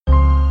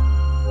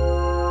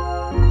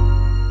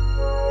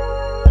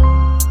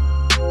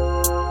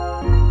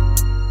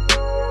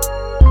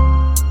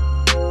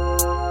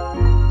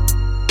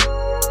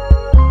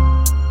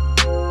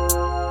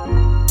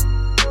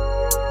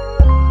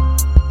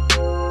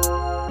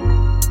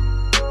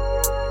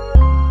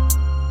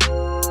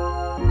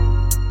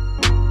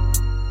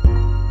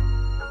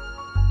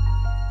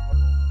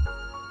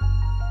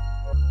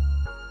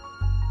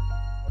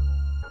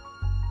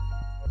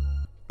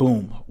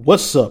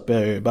What's up,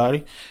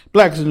 everybody?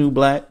 Black is the New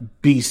Black,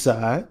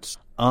 B-Sides.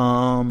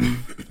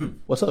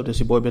 What's up? This is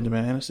your boy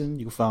Benjamin Anderson.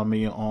 You can find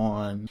me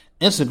on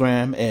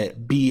Instagram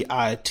at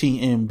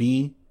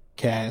BITMBcast.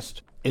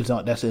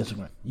 That's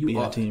Instagram.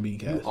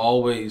 BITMBcast. You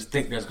always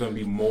think there's going to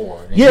be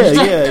more.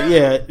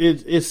 Yeah.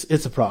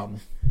 It's a problem.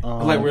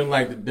 Like we're in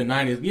like the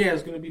 90s. Yeah,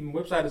 it's going to be,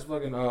 my website is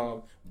fucking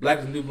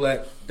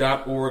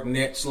blackisnewblack.org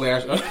net /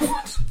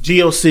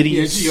 GeoCities.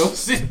 Yeah,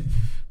 GeoCities.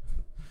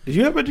 Did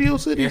you have a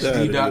GeoCities?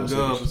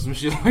 SD.gov or some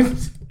shit like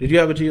that. Did you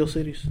have a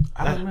GeoCities?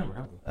 I don't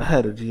remember. I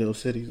had a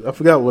GeoCities. I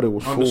forgot what it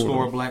was _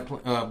 for. black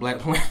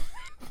planet.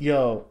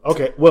 Yo,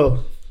 okay.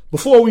 Well,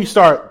 before we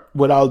start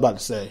what I was about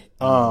to say,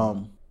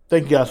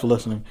 thank you guys for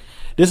listening.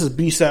 This is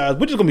B-Sides.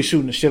 We're just going to be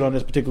shooting the shit on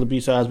this particular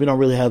B-Sides. We don't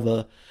really have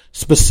a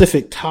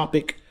specific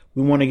topic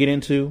we want to get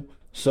into,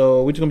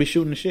 so we're just going to be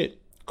shooting the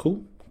shit.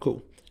 Cool.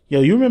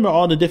 Yo, you remember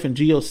all the different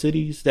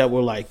GeoCities that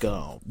were like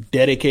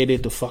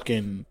dedicated to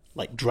fucking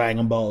like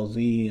Dragon Ball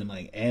Z and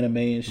like anime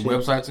and shit?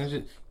 Websites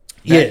and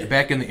shit?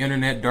 Back in the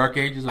internet dark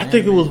ages? I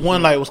think it was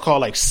one like, it was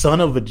called like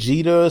Son of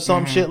Vegeta or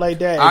some shit like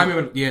that. I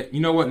remember, yeah, you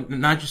know what?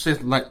 Now you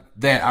said like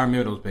that, I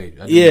remember those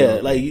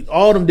pages. Like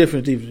all them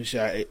different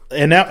shit.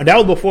 And that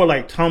was before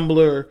like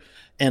Tumblr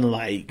and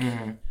like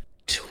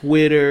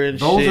Twitter and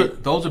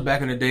shit. Those are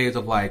back in the days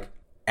of like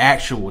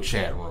actual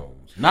chat rooms.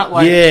 Not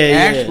like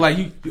like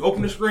you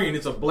open the screen,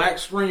 it's a black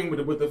screen with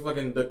the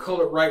fucking the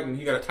colored writing.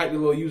 You got to type your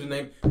little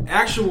username.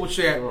 Actual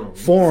chat room,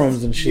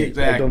 forums and shit.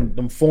 Exactly. Like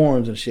them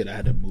forums and shit. I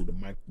had to move the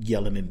mic,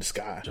 yelling in the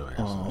sky.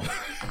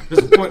 Is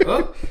the point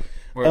up?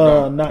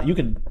 Not you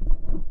can.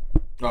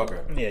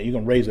 Okay. Yeah, you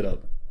can raise it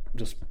up.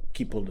 Just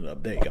keep pulling it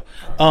up. There you go.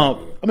 I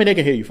mean, they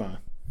can hear you fine.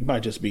 You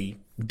might just be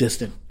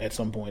distant at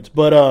some points,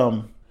 but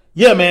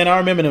yeah, man, I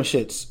remember them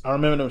shits.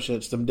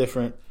 Them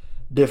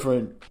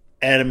different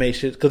anime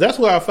shit, because that's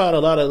where I found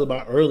a lot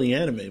about early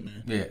anime,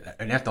 man. Yeah,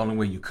 and that's the only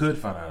way you could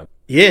find out.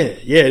 Yeah.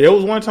 There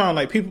was one time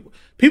like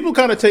people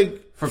kind of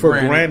take for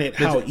granted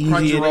how easy it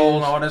is. Crunchyroll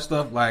and all that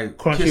stuff, like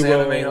Kiss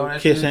Anime and all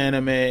that Kiss shit.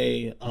 Anime.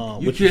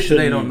 You kids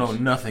today don't know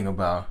nothing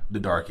about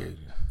the Dark Ages.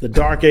 The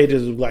Dark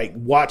Ages is like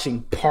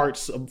watching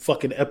parts of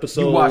fucking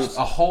episodes. You watched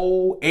a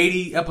whole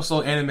 80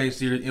 episode anime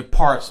series in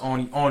parts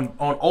on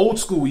old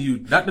school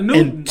not the new.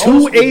 In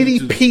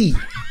 280p.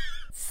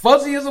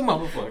 Fuzzy as a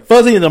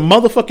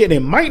motherfucker. And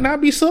it might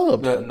not be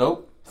subbed.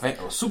 Nope.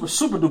 Super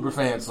duper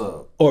fan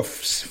sub. Or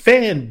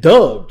fan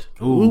dubbed.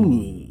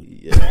 Ooh.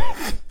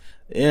 Yeah.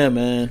 Yeah,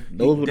 man.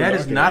 That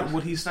is not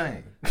what he's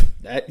saying.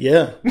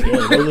 Yeah,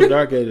 those are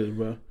Dark Ages,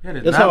 bro.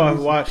 That's how I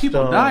watched.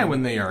 People die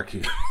when they are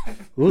kids.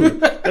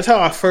 That's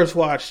how I first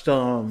watched.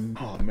 Cowboy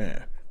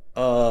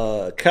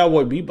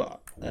Bebop.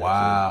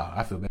 Wow,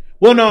 I feel bad.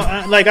 Well, no,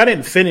 I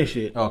didn't finish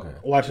it. Okay,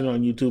 watching it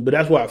on YouTube, but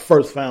that's where I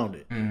first found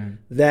it.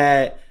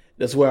 Mm-hmm.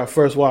 That's where I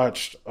first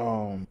watched.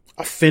 I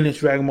finished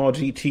Dragon Ball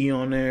GT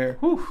on there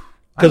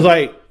because,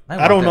 I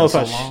don't know if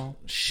I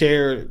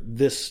shared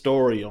this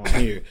story on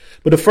here,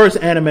 but the first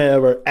anime I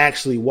ever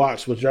actually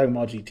watched was Dragon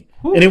Ball GT,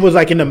 and it was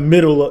like in the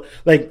middle of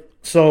his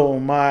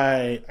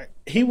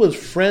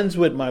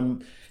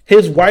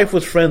wife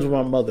was friends with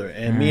my mother,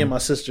 and me and my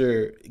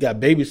sister got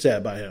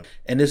babysat by him,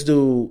 and this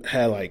dude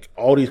had like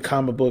all these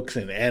comic books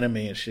and anime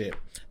and shit,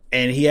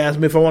 and he asked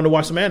me if I wanted to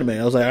watch some anime.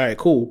 I was like, all right,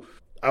 cool.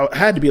 I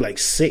had to be like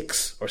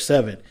 6 or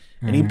 7,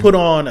 and he put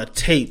on a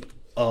tape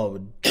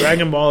of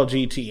Dragon Ball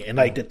GT, and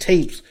like the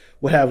tapes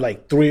would have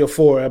like 3 or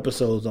 4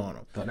 episodes on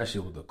them. I thought that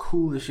shit was the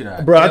coolest shit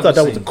I thought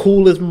that was the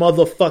coolest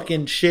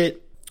motherfucking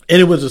shit. And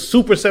it was a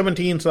Super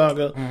 17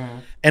 saga,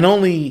 and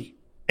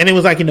it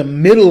was like in the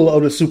middle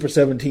of the Super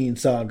 17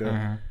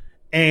 saga,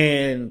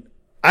 and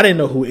I didn't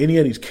know who any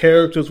of these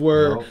characters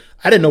were. Nope.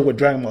 I didn't know what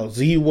Dragon Ball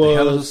Z was. The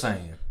hell was a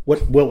saying?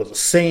 What was a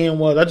saying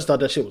was? I just thought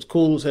that shit was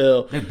cool as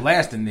hell. They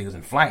blasting niggas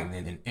and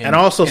fighting and I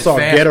also saw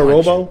Getter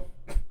Robo.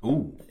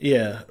 Ooh.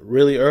 Yeah,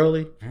 really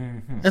early.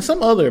 And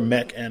some other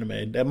mech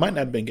anime that might not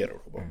have been Getter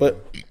Robo.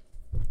 But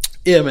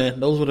yeah, man,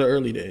 those were the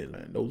early days,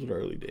 man.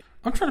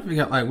 I'm trying to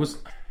figure out like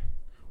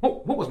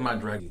what was my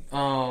Dragon?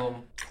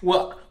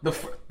 Well,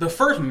 the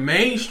first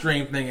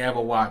mainstream thing I ever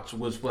watched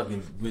was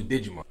fucking with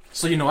Digimon.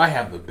 So I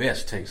have the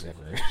best taste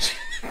ever.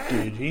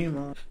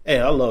 Digimon. Hey,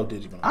 I love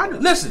Digimon.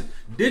 Listen,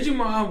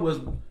 Digimon was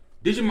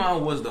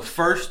the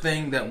first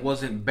thing that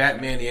wasn't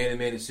Batman the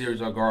Animated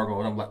Series or Gargoyle,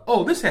 and I'm like,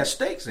 oh, this has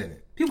stakes in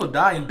it. People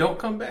die and don't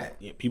come back.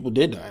 Yeah, people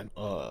did die.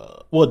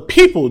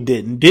 People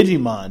didn't.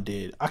 Digimon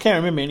did. I can't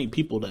remember any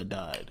people that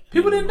died.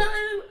 People didn't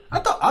die? I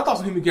thought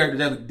some human characters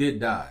that did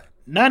die.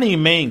 Not any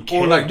main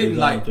characters. Or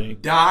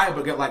didn't die,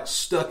 but got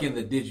stuck in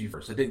the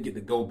Digiverse. I didn't get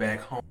to go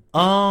back home.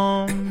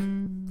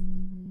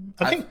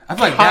 I think I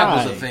feel like that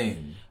was a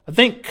thing. I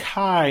think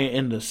Kai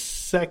in the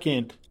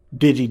second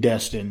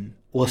Digidestin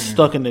was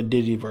stuck in the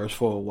Digiverse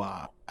for a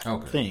while.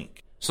 Okay. I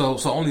think. So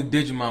only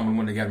Digimon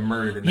when they got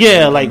murdered.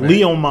 Yeah, like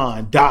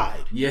Leomon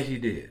died. Yeah, he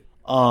did.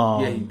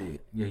 Yeah, he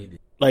did.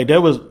 Like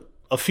there was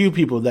a few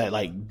people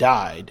that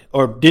died,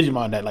 or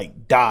Digimon that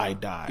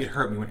died. It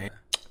hurt me when.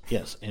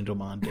 Yes,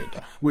 Angelmon did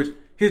die. Which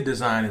his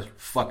design is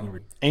fucking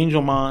ridiculous.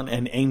 Angelmon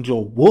and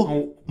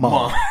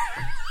Angelwoman.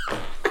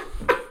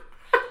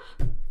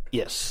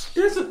 Yes.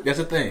 That's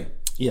a thing.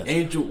 Yes.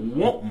 Angel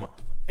Woman.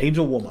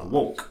 Angel Woman.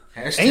 Woke.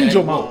 Hashtag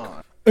Angel woke.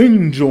 Mon.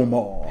 Angel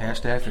Mon.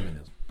 Hashtag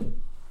feminism.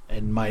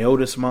 And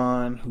Myotis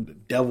Mon, who the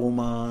Devil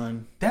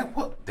Mon. That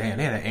what? Damn,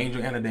 they had an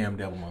angel and a damn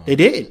devil mon. They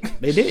did.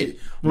 They did.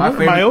 My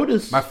Remember favorite,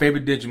 Myotis? my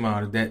favorite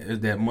Digimon is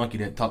that monkey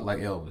that talked like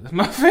Elvis. That's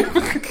my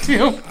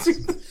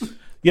favorite.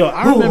 Yo,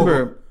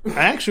 I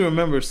actually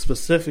remember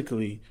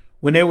specifically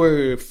when they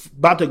were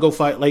about to go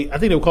fight, like, I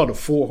think they were called the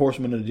Four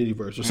Horsemen of the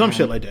Digiverse or some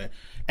shit like that.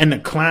 And the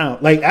clown,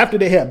 like, after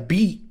they had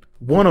beat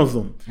one of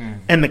them,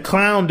 and the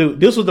clown dude,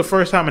 this was the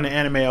first time in the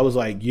anime I was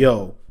like,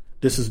 yo,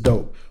 this is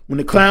dope. When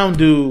the clown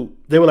dude,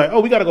 they were like, oh,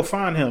 we gotta go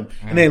find him.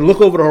 And they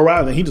look over the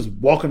horizon, and he just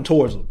walking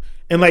towards them.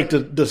 And like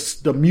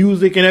the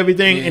music and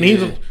everything, and he's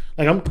just,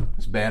 like,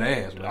 it's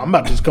badass, man. I'm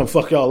about to just come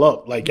fuck y'all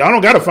up. Like, y'all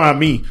don't gotta find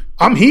me.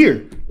 I'm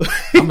here.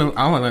 I'm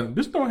like,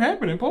 this don't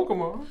happen in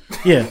Pokemon.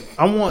 Yeah,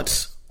 I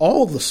want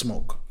all the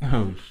smoke.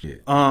 Oh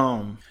shit.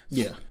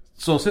 Yeah.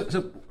 So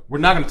we're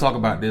not going to talk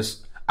about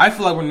this. I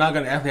feel like we're not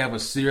going to actually have a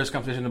serious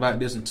conversation about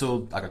this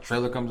until like a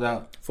trailer comes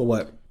out. For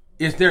what?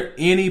 Is there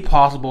any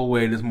possible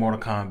way this Mortal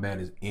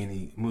Kombat is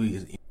any movie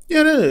is?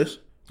 Yeah, there is.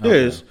 There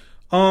is.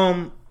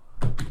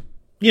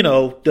 You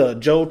know,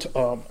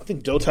 I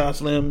think Joe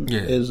Taslim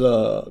is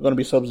going to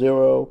be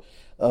Sub-Zero.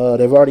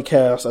 They've already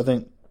cast, I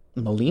think,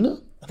 Melina.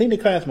 I think they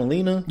cast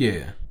Melina.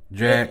 Yeah,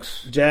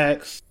 Jax.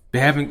 They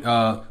haven't.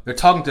 They're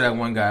talking to that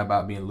one guy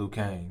about being Liu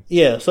Kang.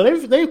 Yeah, so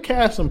they've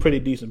cast some pretty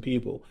decent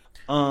people.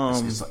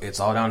 It's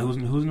all down to who's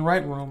in the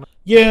right room.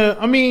 Yeah,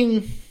 I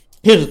mean,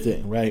 here's the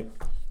thing, right?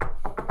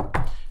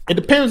 It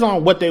depends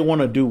on what they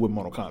want to do with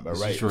Mortal Kombat,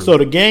 right? So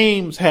the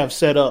games have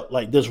set up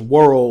like this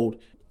world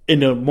in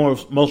the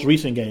most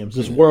recent games,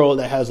 this world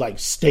that has like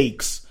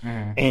stakes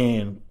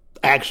and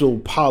actual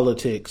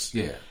politics,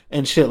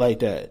 and shit like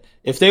that.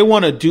 If they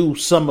want to do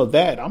some of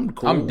that, I'm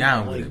cool. I'm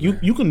down with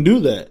it. You can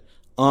do that.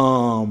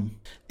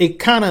 It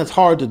kind of is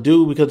hard to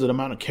do because of the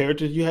amount of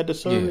characters you had to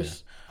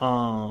service.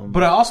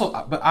 But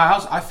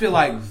I feel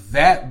like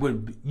that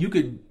you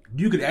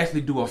could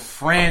actually do a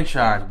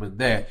franchise with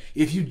that.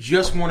 If you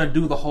just want to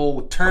do the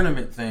whole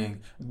tournament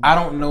thing, I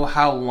don't know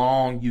how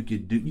long you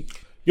could do.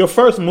 Your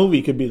first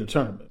movie could be the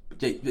tournament.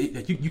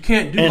 You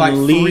can't do like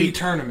 3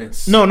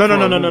 tournaments. No.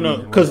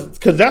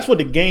 Because that's what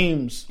the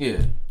games.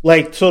 Yeah.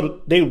 Like,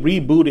 so they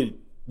rebooted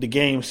the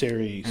game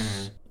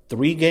series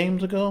 3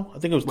 games ago. I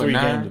think it was 3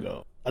 games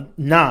ago.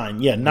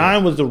 9. Yeah,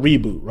 9 was the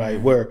reboot,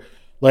 right? Where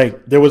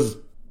like there was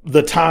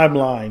the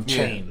timeline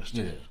changed.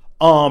 Yeah.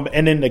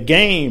 And in the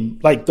game,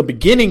 like the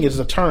beginning is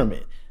a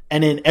tournament,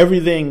 and then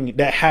everything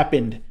that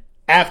happened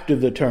after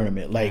the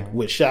tournament, like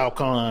with Shao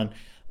Kahn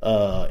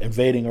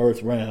invading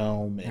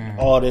Earthrealm and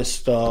all this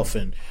stuff,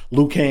 and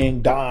Liu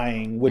Kang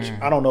dying, which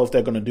I don't know if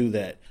they're going to do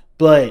that,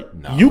 but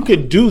you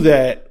could do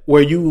that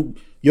where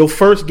your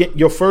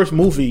first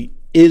movie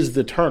is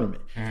the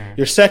tournament.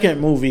 Your second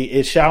movie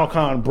is Shao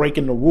Kahn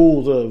breaking the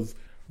rules of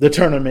the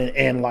tournament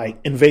and like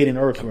invading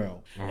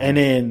Earthrealm, and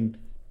then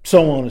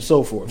so on and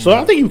so forth. So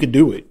I think you could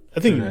do it. I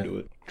think you can do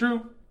it.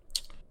 True.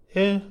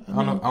 Yeah. I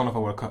don't know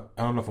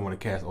if I want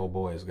to cast old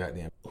boys.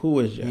 Goddamn. Who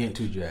is Jack? He ain't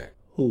too Jack.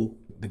 Who?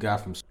 The guy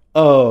from.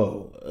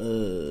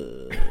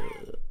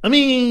 I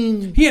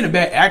mean, he ain't a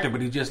bad actor, but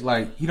he's just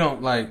like he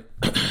don't like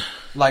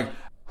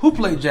who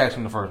played Jax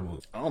in the first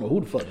movie. I don't know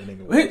who the fuck that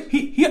nigga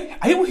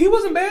was. He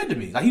wasn't bad to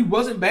me. Like he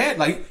wasn't bad.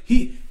 Like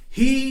he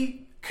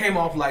came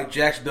off like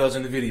Jax does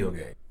in the video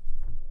game.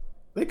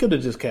 They could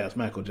have just cast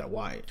Michael J.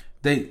 White.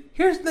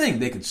 Here's the thing: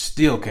 they could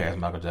still cast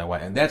Michael J.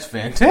 White, and that's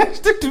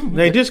fantastic to me.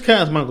 They just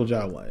cast Michael J.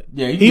 White.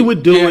 Yeah, he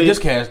would do it.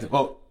 Just cast it.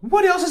 Well,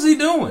 what else is he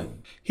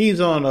doing? He's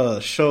on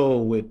a show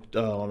with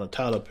on a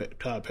Tyler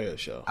Perry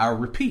show. I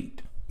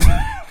repeat,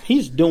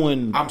 he's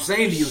doing. I'm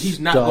saying to you, he's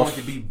not going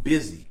to be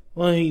busy.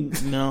 Well,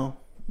 no.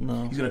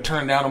 He's going to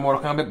turn down a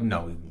Mortal Kombat.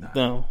 No, he's not.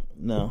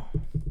 No.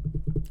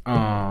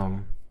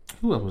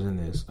 Who else was in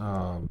this?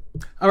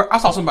 I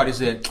saw somebody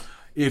said,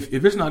 if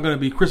it's not going to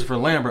be Christopher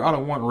Lambert, I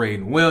don't want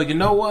Raiden. Well, you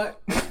know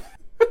what?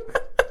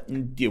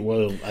 Yeah,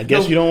 well, I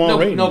guess you don't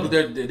want Raiden. No, but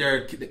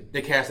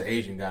they cast an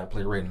Asian guy to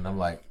play Raiden. I'm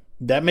like,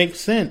 that makes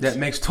sense. That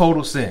makes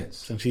total sense.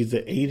 Since he's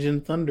the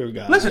Asian Thunder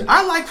guy. Listen,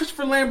 I like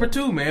Christopher Lambert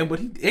too, man, but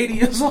he's 80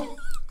 years old.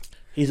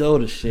 He's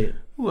old as shit.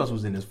 Who else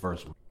was in this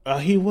first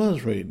one? He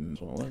was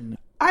Raiden, wasn't he?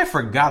 I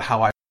forgot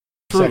how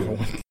second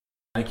one.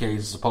 Johnny Cage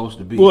is supposed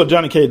to be. Well,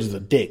 Johnny Cage is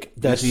a dick.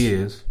 Yes, he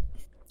is.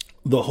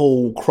 The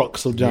whole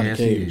crux of Johnny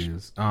Cage. He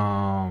is.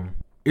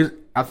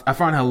 I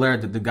find it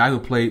hilarious that the guy who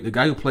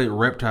played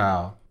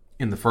Reptile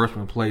in the first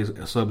one plays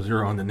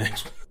Sub-Zero on the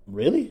next one.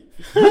 Really?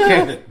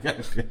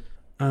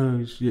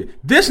 Oh shit!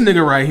 This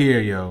nigga right here,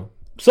 yo.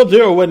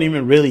 Sub-Zero wasn't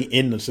even really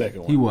in the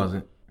second one. He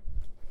wasn't.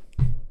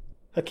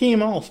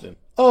 Hakeem Alston.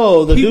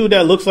 Oh, the dude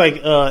that looks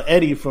like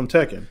Eddie from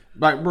Tekken.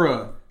 Like,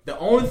 bruh, the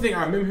only thing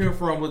I remember him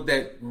from was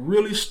that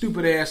really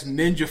stupid ass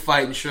ninja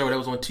fighting show that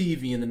was on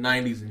TV in the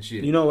 90s and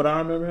shit. You know what I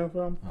remember him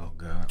from? Oh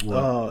god.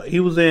 What? He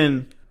was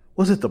in,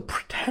 was it The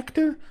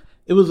Protector?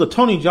 It was a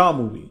Tony Jaa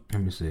movie.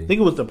 Let me see. I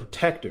think it was The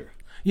Protector.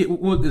 Yeah,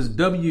 what is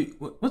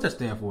what's that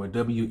stand for?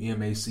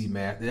 WMAC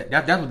math.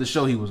 That's what the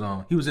show he was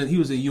on. He was in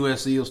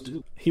U.S. SEALs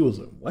too. He was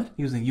a what?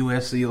 He was in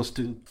U.S. SEALs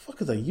too. The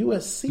fuck is a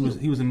U.S. SEAL?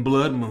 He was in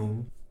Blood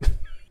Moon.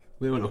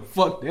 What the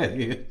fuck that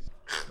is?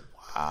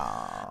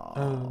 Wow.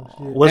 Oh,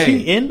 shit. Was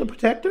he in The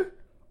Protector?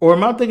 Or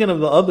am I thinking of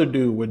the other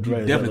dude with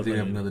dreads? Definitely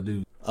thinking of another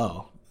dude.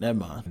 Oh, never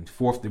mind.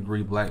 4th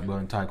degree black belt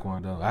in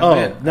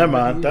Taekwondo. Never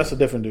mind. That's a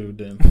different dude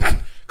then.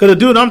 Because the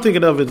dude I'm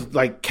thinking of is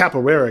like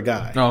capoeira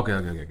guy. Oh,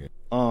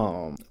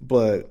 okay.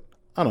 But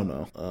I don't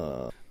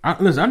know.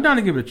 Listen, I'm down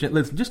to give it a chance.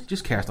 Listen,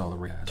 just cast all the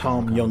raid guys.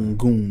 Tom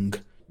Young-goong.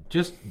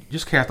 Just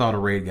cast all the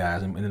raid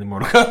guys in the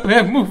Mortal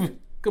Kombat movie.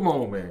 Come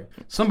on, man.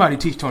 Somebody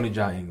teach Tony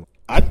Jaa English.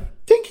 I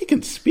think he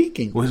can speak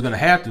English. Well, he's gonna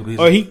have to.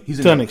 He's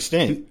to an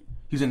extent.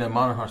 He's in that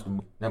Monster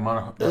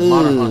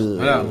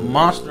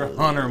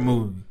Hunter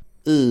movie.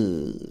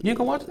 You ain't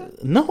gonna watch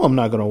that? No, I'm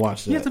not gonna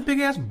watch that. He has a big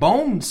ass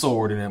bone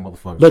sword in that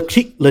motherfucker.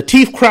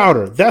 Lateef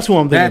Crowder. That's who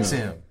I'm thinking That's of.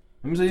 him.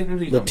 Let me see.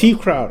 Lateef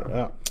Crowder.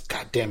 Oh,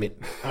 God damn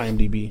it.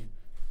 IMDb.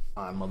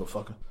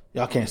 Motherfucker.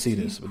 Y'all can't see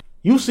this. But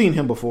you've seen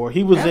him before.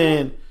 He was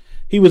in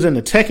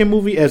the Tekken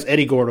movie as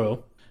Eddie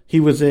Gordo. He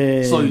was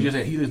in. So you just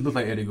said he just looks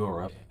like Eddie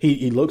Gordo.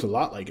 He looks a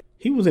lot like it.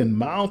 He was in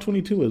Mile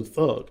 22 as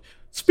Thug.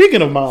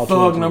 Speaking of Mile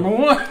 22. Thug number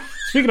 1.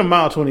 Speaking of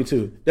Mile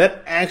 22,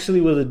 that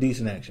actually was a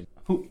decent action.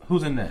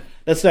 Who's in that?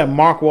 That's that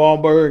Mark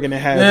Wahlberg, and it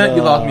has.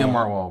 You lost me on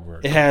Mark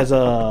Wahlberg. It has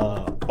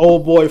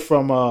old boy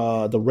from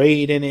The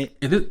Raid in it.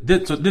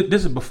 This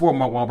is before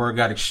Mark Wahlberg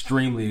got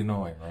extremely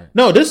annoying, right?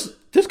 No, this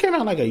came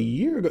out like a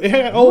year ago. It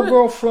had old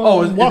girl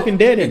from Walking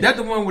Dead in it. Is that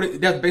the one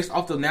that's based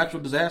off the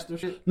natural disaster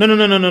shit?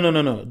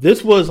 No.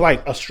 This was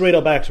like a straight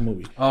up action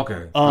movie.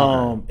 Okay.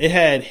 It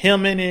had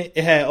him in it.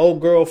 It had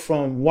old girl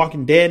from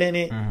Walking Dead in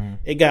it. Mm-hmm.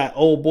 It got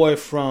old boy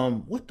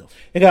from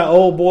It got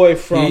old boy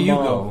from. Here you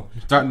go.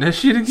 Starting that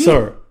shit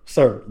again,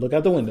 sir. Look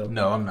out the window.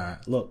 No, I'm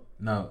not. Look.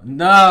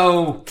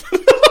 No.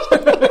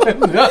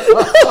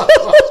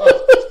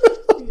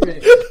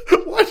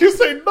 Why'd you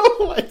say no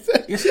like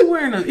that? Is he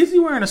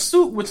wearing a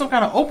suit with some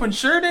kind of open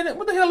shirt in it?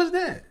 What the hell is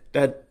that?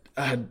 Them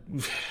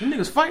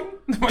niggas fighting?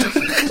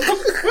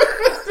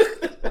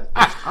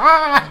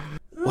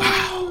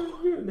 Wow.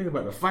 Nigga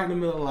about to fight in the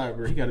middle of the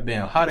library. He got a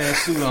damn hot ass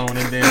suit on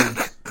and then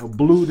a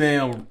blue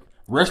damn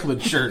wrestling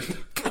shirt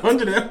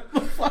under that.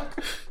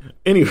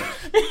 Anyway.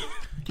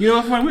 You know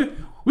what's funny?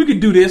 We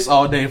could do this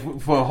all day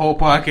for a whole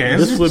podcast.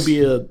 This would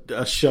be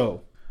a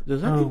show.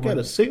 Does that nigga got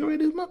a cigarette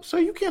in his mouth? Sir,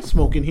 you can't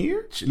smoke in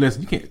here.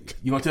 Listen, you can't.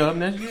 You gonna tell him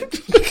that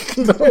shit?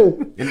 No.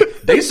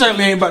 They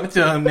certainly ain't about to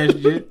tell him that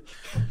shit.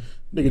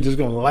 Nigga just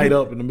gonna light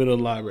up in the middle of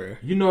the library.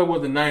 You know it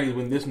was the 90s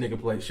when this nigga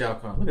played Shao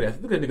Kahn. Look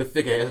at that. Look at that nigga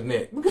thick ass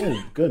neck.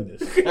 Oh,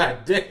 goodness.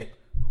 God damn.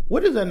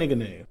 What is that nigga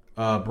name?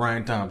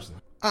 Brian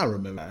Thompson. I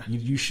remember.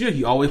 You should.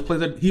 He always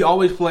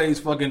plays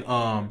fucking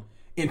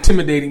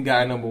intimidating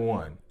guy number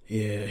 1.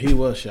 Yeah, he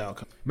was Shao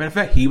Kahn. Matter of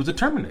fact, he was a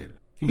Terminator.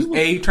 He was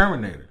a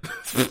Terminator.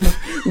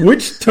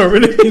 Which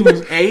Terminator? He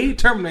was a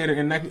Terminator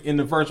in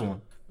the first one.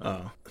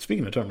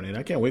 Speaking of Terminator,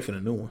 I can't wait for the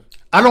new one.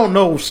 I don't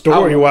know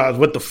story-wise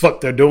what the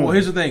fuck they're doing. Well,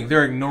 here's the thing.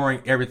 They're ignoring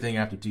everything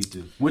after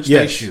T2, which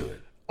they should.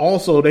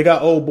 Also, they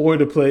got old boy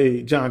to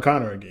play John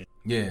Connor again.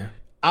 Yeah.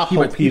 I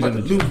hope he's in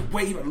the gym.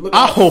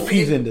 I hope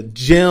he's in the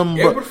gym.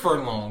 Edward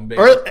Furlong,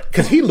 baby.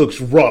 Because he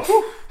looks rough.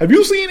 Have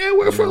you seen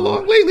Edward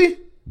Furlong lately?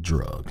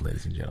 Drug,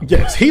 ladies and gentlemen.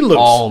 Yes, he looks...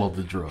 all of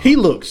the drugs. He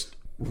looks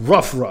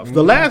rough. Mm-hmm.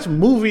 The last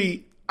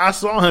movie I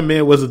saw him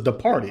in was The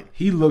Departed.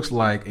 He looks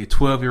like a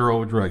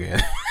 12-year-old drug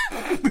addict.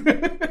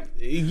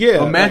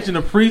 Yeah. Imagine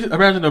a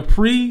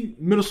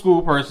pre-middle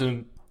school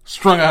person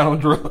strung out on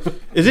drugs.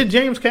 Is it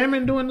James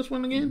Cameron doing this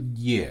one again?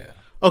 Yeah.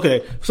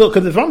 Okay, so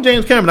because if I'm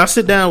James Cameron, I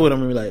sit down with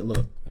him and be like,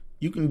 look,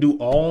 you can do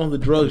all the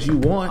drugs you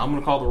want. I'm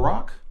going to call The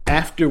Rock.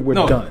 After we're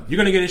done. You're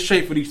going to get in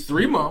shape for these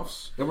 3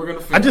 months. Then we're going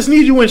to finish. I just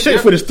need you in shape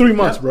for this 3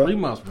 months, bro. 3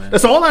 months, man.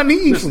 That's all I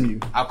need from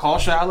you. I'll call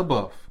Shia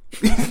LaBeouf.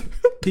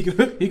 he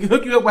can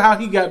hook you up with how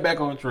he got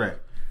back on track.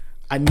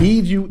 I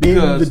need you in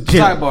the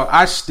gym. Sidebar,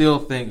 I still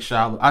think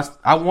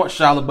I want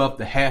Shia LaBeouf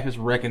to have his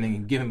reckoning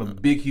and give him a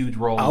big, huge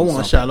role. I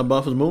want Shia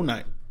LaBeouf as Moon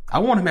Knight. I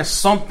want him as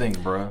something,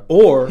 bro.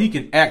 Or he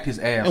can act his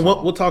ass and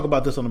off. We'll talk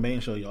about this on the main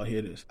show. Y'all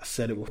hear this? I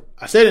said it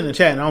in the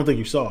chat, and I don't think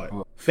you saw it.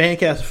 Fan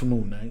casting for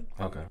Moon Knight.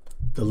 Okay.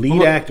 The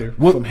lead actor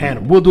from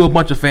Hannibal. We'll do a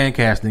bunch of fan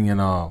casting and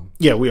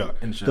yeah, we are.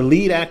 The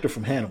lead actor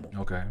from Hannibal.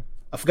 Okay.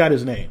 I forgot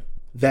his name.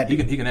 He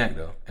can act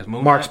though as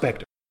Moon Mark Knight?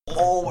 Spector.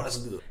 Oh, that's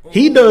good.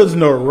 He does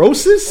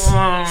Neurosis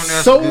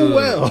so good.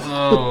 well.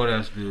 Oh,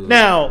 that's good.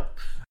 Now,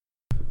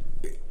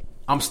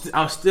 I'm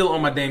still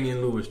on my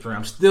Damian Lewis train.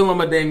 I'm still on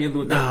my Damian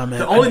Lewis. Nah, man.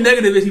 The only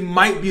negative is he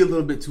might be a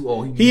little bit too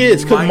old. He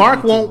is, because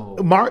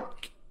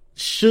Mark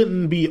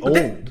shouldn't be old.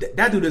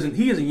 That dude isn't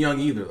young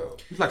either though.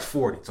 He's like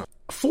 40 something.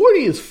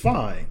 40 is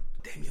fine.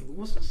 Damian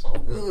Lewis is so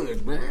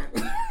good, man.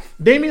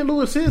 Damian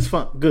Lewis is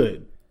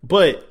good,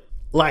 but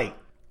like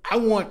I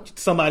want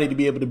somebody to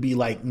be able to be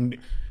like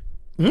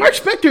Mark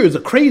Spector is a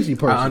crazy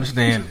person. I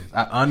understand this.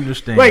 I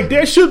understand. Like,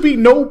 there should be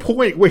no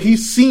point where he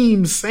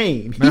seems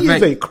sane. He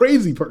is a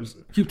crazy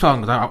person. Keep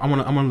talking, because I'm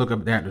gonna look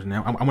up the actors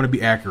now. I'm gonna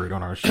be accurate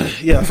on our show.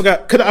 Yeah, I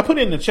forgot. Cause I put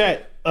it in the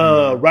chat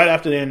right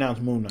after they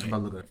announced Moon Knight.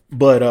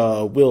 But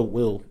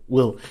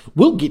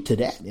we'll get to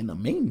that in the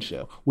main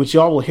show, which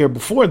y'all will hear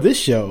before this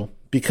show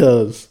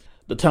because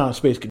the time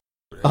space.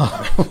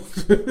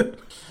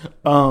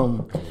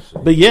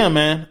 But yeah,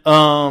 man.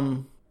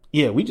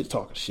 Yeah, we just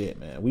talking shit,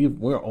 man.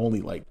 We're only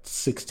like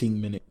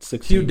 16 minutes.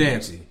 Hugh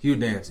Dancy.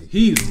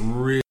 He's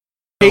really.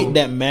 I hate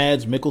that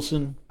Mads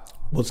Mikkelsen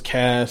was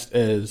cast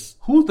as.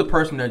 Who's the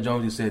person that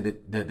Jonesy said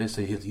that they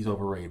say he's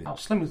overrated?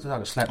 Let me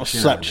slap the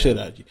shit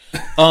out of you.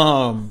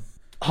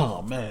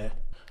 Oh man,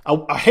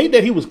 I hate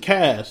that he was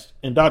cast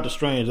in Doctor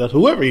Strange as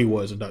whoever he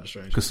was in Doctor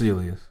Strange.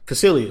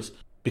 Caecilius,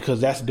 because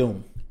that's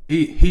Doom.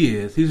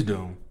 He's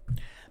Doom.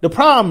 The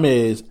problem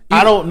is,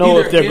 I don't know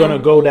if they're going to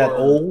go that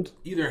old.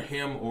 Either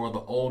him or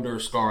the older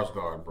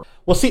Skarsgård, bro.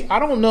 Well, see, I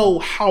don't know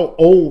how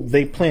old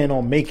they plan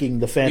on making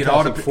the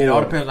Fantastic Four. It all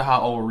depends on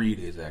how old Reed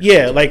is, actually.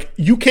 Yeah, like,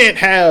 you can't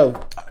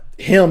have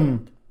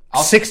him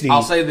 60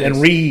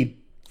 and Reed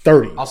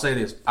 30. I'll say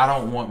this. I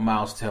don't want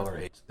Miles Teller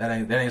age. That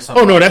ain't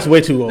something. Oh, no, that's way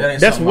too old.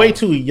 That's way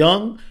too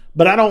young,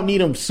 but I don't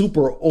need him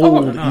super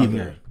old either.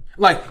 Yeah.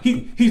 Like,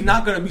 he's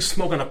not going to be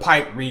smoking a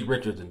pipe Reed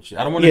Richards and shit.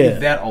 I don't want to be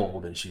that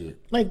old and shit.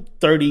 Like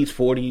 30s,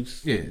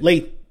 40s,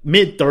 late,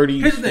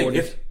 mid-30s, Here's the thing.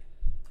 40s.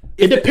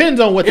 It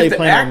depends on what they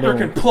plan on doing. If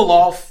the actor can pull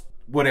off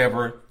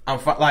whatever, I'm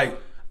fine. Like,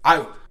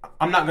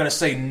 I'm not going to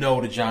say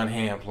no to John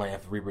Hamm playing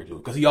for Reed Richards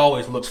because he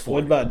always looks for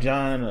What about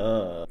John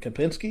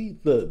Kapinski,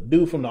 the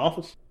dude from The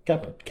Office?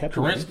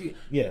 Karinsky?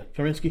 Yeah,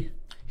 Karinsky.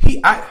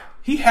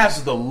 He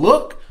has the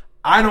look.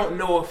 I don't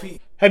know if he...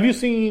 Have you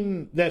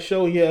seen that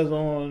show he has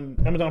on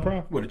Amazon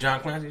Prime? What, the John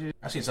Clancy shit?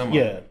 I've seen some of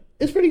it.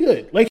 It's pretty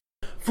good. Like,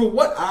 for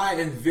what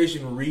I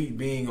envision Reed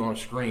being on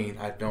screen,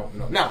 I don't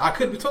know. Now, I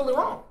could be totally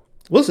wrong.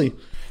 We'll see,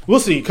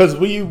 because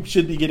we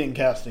should be getting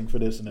casting for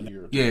this in a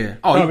year. Yeah.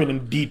 Probably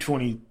in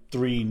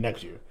D23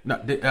 next year.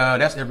 No,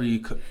 that's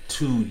every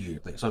 2 years.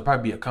 So it'll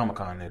probably be a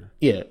Comic-Con later.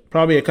 Yeah,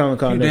 probably a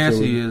Comic-Con next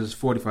year. Nancy is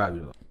 45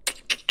 years old.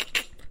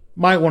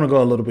 Might want to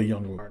go a little bit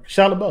younger.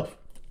 Shia LaBeouf.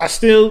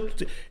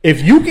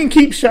 If you can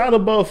keep Shia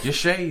LaBeouf just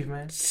shave,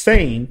 man,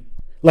 sane,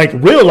 like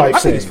real life, I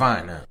think it's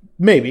fine now.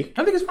 Maybe.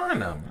 I think it's fine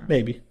now, man.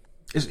 Maybe.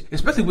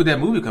 Especially with that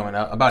movie coming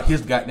out about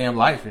his goddamn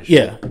life and shit.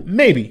 Yeah,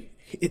 maybe.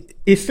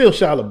 It's still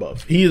Shia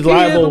LaBeouf. He is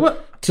liable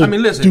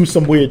to do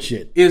some weird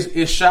shit. Is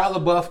Shia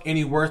LaBeouf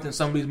any worse than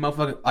some of these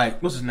motherfuckers?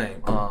 Like, what's his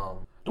name?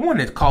 The one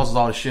that causes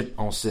all the shit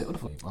on set. What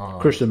the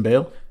fuck? Christian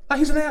Bale. Like,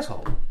 he's an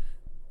asshole.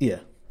 Yeah.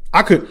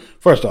 I could,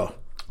 first off.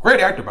 Great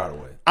actor, by the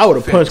way. I would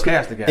have punched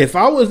him. If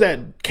I was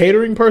that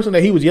catering person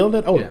that he was yelling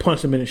at, I would have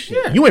punched him in his shit.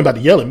 Yeah. You ain't about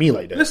to yell at me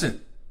like that. Listen,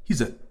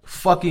 he's a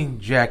fucking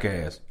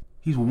jackass.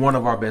 He's one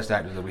of our best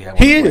actors that we have.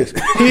 He is.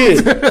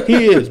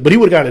 But he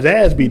would have got his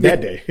ass beat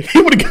that day.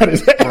 He would have got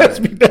his ass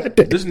beat that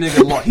day. This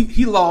nigga lost.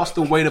 He lost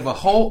the weight of a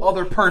whole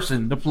other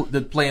person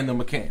to playing the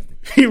mechanic.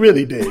 He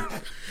really did.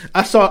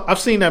 I've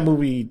seen that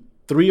movie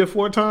 3 or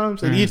 4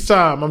 times, and each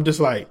time I'm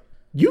just like,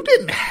 you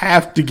didn't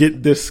have to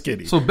get this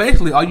skinny. So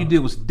basically, all you did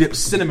was dip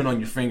cinnamon on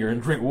your finger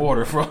and drink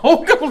water for a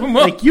whole couple of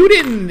months. Like, you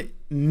didn't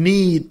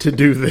need to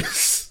do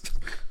this.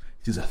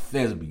 He's a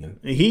thespian.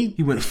 He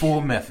went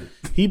full method.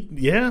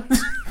 Yeah.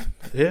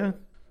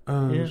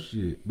 Oh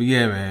shit! But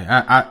yeah,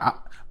 man,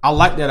 I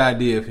like that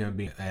idea of him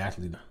being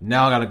actually.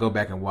 Now I got to go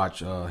back and watch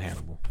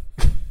Hannibal.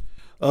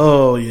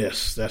 Oh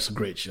yes, that's a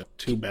great show.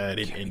 Too bad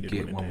it ended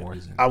with one more.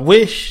 I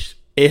wish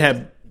it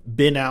had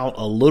been out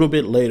a little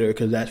bit later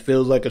because that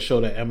feels like a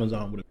show that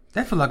Amazon would have.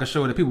 That feels like a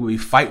show that people would be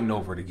fighting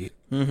over to get.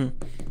 Mm-hmm.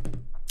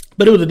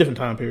 But it was a different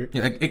time period.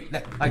 Yeah,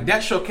 like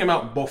that show came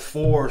out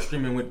before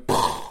streaming went.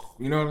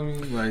 You know what I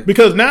mean? Like,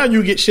 because now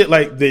you get shit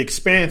like The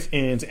Expanse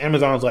ends.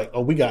 Amazon's like,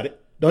 oh, we got it.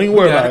 Don't even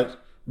worry about it.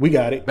 We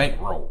got it.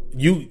 Bankroll.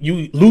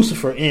 You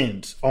Lucifer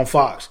ends on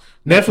Fox.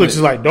 Netflix is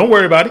like, don't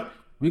worry about it.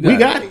 We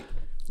got it.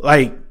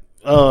 Like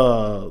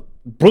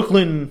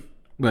Brooklyn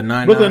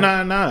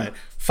Nine-Nine.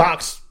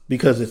 Fox,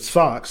 because it's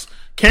Fox,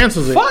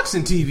 cancels it. Fox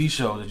and TV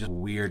shows are just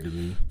weird to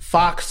me.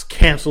 Fox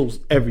cancels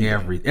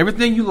everything.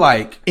 Everything you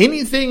like.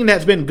 Anything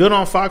that's been good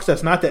on Fox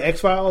that's not the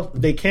X-Files,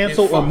 they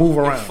cancel or move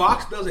around. If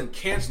Fox doesn't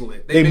cancel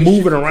it. They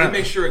move it around. They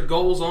make sure it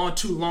goes on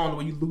too long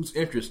where you lose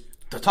interest.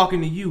 They're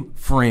talking to you,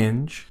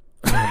 Fringe.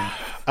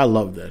 I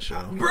love that show.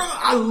 Bro,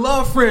 I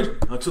love Fringe.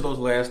 Until those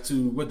last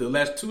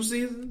two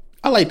seasons?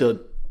 I like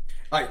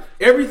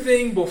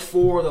everything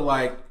before the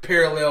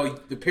parallel.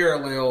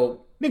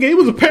 Nigga, it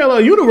was a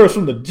parallel universe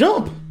from the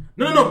jump.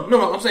 No.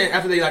 I'm saying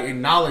after they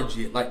acknowledge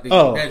it,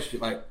 that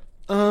shit,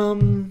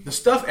 the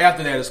stuff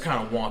after that is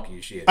kind of wonky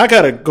as shit. I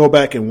gotta go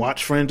back and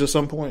watch Friends at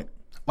some point.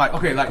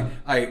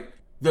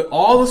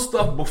 All the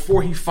stuff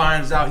before he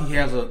finds out he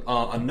has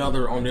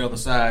another on the other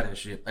side and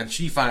shit, and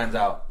she finds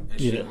out and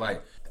shit.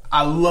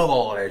 I love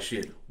all of that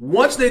shit.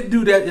 Once they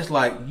do that, it's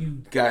like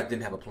you guys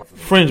didn't have a plan for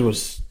me. Friends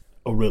was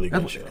a really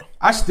good show.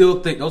 I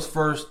still think those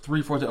first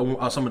 3-4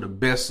 are some of the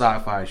best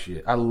sci-fi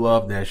shit. I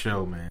love that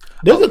show, man.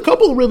 There's a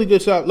couple of really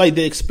good shows. Like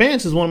The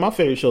Expanse is one of my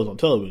favorite shows on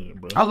television,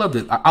 bro. I loved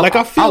it.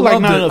 I feel like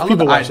not enough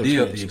people watch the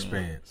idea of The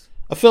Expanse.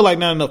 I feel like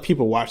not enough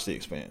people watch The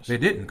Expanse. They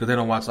didn't because they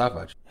don't watch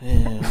sci-fi.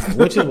 Yeah,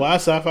 which is why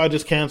Sci-Fi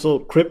just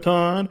canceled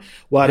Krypton.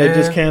 Why they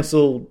just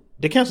canceled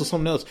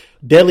something else.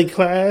 Deadly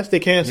Class. They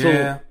canceled.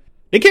 Yeah.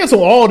 They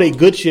cancel all their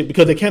good shit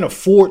because they can't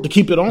afford to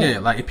keep it on. Yeah,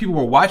 like if people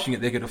were watching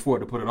it, they could afford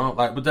to put it on.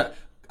 Like, but that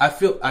I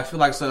feel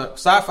like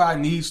sci-fi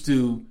needs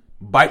to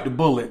bite the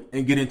bullet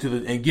and get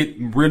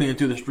really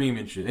into the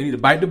streaming shit. They need to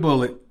bite the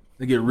bullet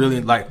and get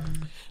really like,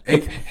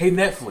 hey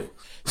Netflix.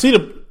 See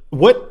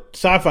what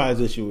Sci-Fi's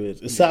issue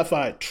is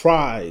Sci-Fi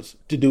tries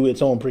to do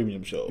its own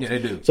premium shows. Yeah, they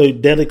do. So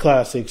Deadly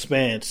Class,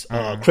 Expanse,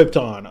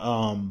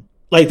 Krypton,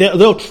 like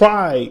they'll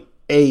try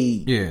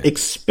a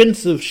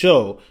expensive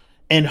show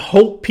and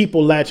hope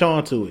people latch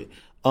onto it.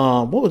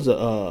 What was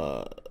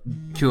the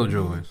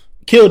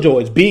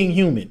Killjoys, Being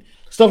Human,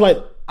 stuff like.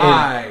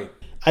 I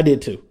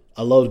did too.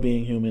 I loved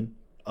Being Human.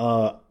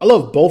 I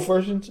love both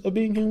versions of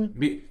Being Human.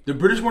 The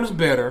British one is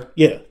better.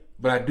 Yeah,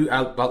 but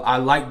I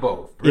like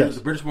both. Yes.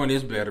 The British one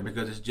is better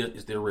because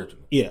it's the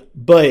original. Yeah,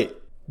 but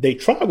they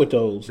try with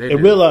those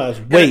and realize,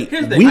 wait,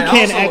 we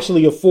can't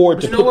actually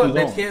afford to put these on.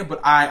 They can,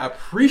 but I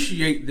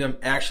appreciate them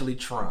actually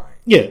trying.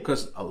 Yeah,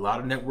 because a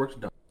lot of networks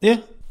don't. Yeah.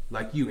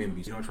 Like you,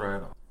 NBC, don't try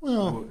it on.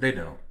 Well, they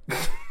don't. I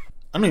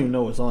don't even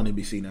know what's on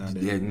NBC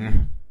nowadays. Yeah.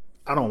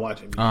 I don't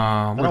watch NBC.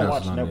 I don't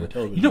watch network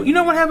television. You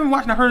know what I haven't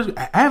watched?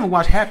 I haven't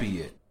watched Happy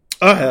yet.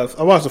 I have.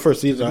 I watched the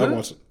first season. I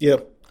watched it.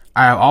 Yep.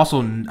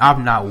 I've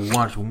not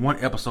watched one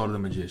episode of The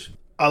Magician.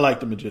 I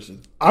like The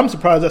Magician. I'm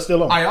surprised that's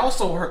still on. I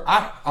also heard.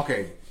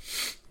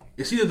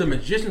 It's either The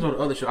Magicians or the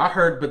other show. I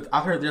heard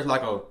there's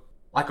like a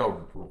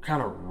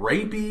kind of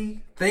rapey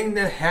thing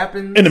that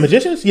happens in The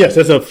Magicians. Yes,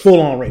 it's a full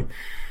on rape.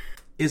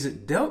 Is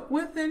it dealt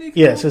with any?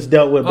 Yes, it's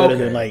dealt with better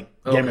than like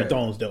Game of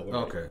Thrones dealt with.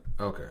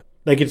 Okay.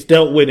 Like it's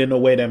dealt with in a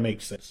way that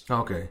makes sense.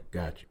 Okay,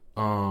 got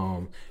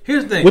you.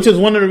 Here's the thing, which is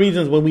one of the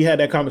reasons when we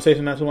had that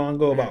conversation not too long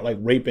ago about like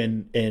rape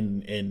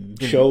in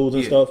shows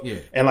and stuff,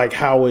 and like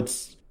how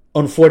it's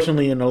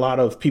unfortunately in a lot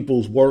of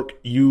people's work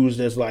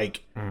used as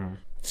like,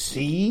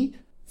 see,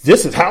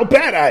 this is how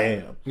bad I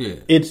am. Yeah,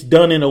 it's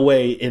done in a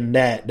way in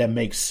that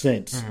makes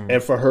sense,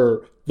 and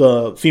for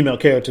the female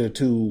character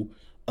to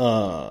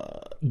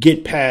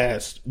get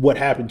past what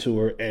happened to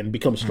her and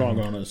become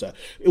stronger on the other side.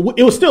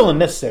 It was still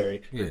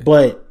unnecessary,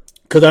 but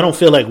because I don't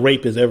feel like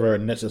rape is ever a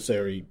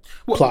necessary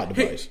plot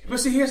device. But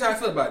see, here's how I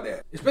feel about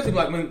that. Especially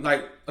like when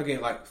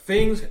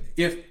things,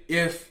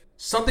 if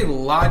something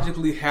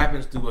logically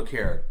happens to a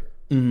character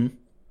in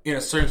a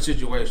certain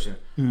situation,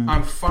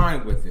 I'm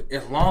fine with it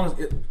as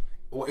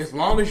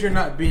long as you're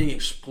not being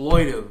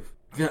exploitive.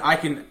 Then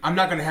I'm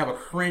not going to have a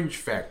cringe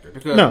factor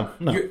because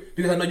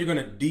because I know you're going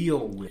to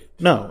deal with it.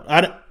 No,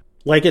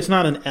 like it's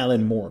not an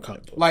Alan Moore kind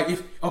of book. Like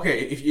if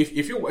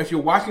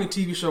you're watching a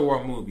TV show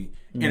or a movie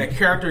and a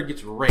character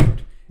gets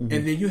raped and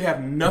then you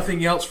have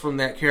nothing else from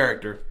that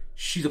character,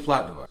 she's a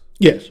plot device.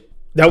 Yes,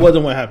 that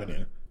wasn't what happened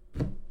here.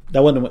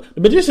 That wasn't what.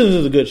 The Magicians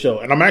is a good show,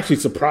 and I'm actually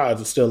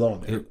surprised it's still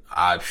on there.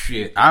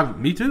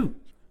 Me too.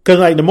 Because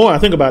like the more I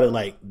think about it,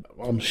 like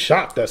I'm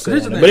shocked that's still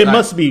on there. But it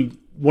must be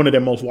one of their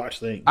most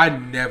watched things. I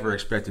never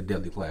expected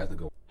Deadly Class to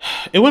go.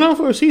 It went on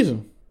for a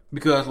season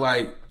because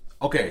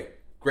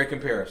great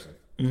comparison.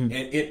 And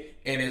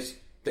it's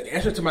the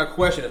answer to my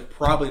question is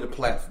probably the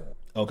platform.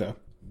 Okay.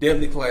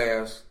 Deadly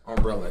Class,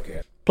 Umbrella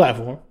Academy.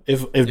 Platform.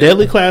 If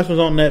Deadly Class was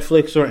on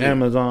Netflix or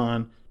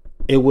Amazon,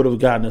 it would have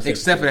gotten us.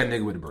 Except for that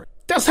nigga with the brain.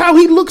 That's how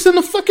he looks in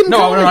the fucking.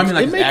 No, I mean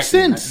like it makes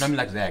sense. I mean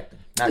like his acting.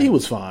 He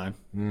was fine.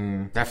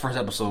 That first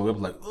episode, it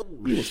was like, oh,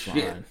 he was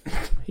fine.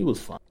 He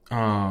was fine.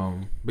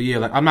 But yeah,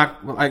 like I'm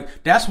not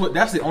like that's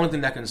the only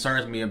thing that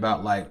concerns me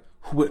about like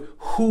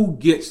who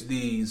gets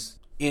these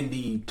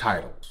indie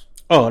titles.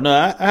 Oh no,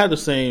 I have the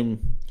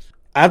same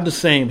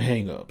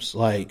hang-ups.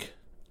 Like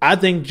I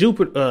think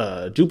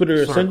Jupiter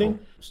Ascending,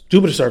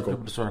 Jupiter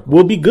Circle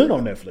will be good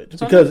on Netflix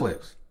because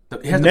Netflix.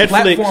 It has the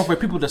platform for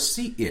people to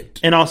see it,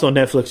 and also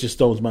Netflix just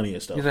throws money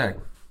at stuff.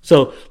 Exactly.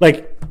 So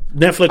like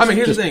Netflix. I mean,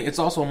 here's the thing: it's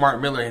also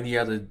Mark Miller, and he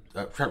has a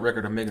track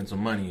record of making some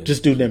money.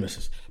 Just do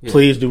Nemesis,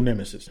 please do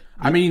Nemesis.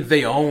 I mean,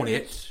 they own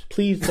it.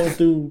 Please don't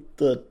do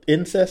the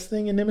incest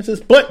thing in Nemesis,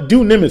 but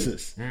do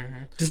Nemesis.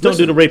 Just don't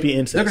do the rapey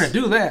incest. They're gonna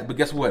do that, but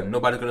guess what?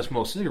 Nobody's gonna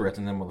smoke cigarettes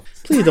in them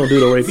motherfuckers. Please don't do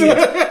the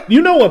rapey.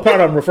 You know what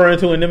part I'm referring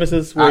to in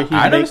Nemesis? Where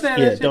I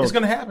understand that. It's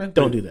gonna happen.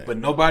 Don't do that. But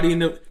nobody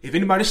if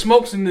anybody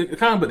smokes in the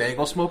comic, they ain't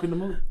gonna smoke in the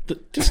movie.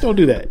 Just don't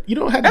do that. You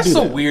don't have to do that.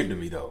 That's so weird to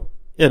me, though.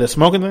 Yeah, the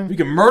smoking thing. You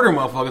can murder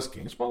motherfuckers,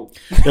 can't smoke.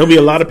 There'll be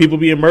a lot of people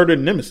being murdered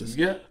in Nemesis.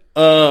 Yeah.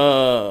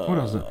 What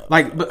else?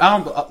 But I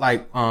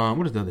don't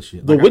what is the other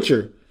shit? The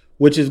Witcher,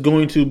 which is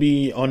going to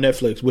be on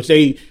Netflix, which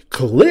they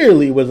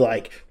clearly was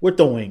like, we're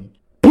throwing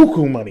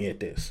buku money at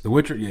this. The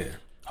Witcher, yeah.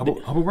 Hope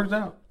it works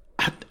out.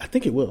 I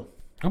think it will.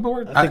 I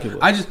think it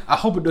will. I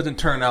hope it doesn't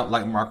turn out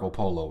like Marco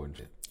Polo and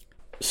shit.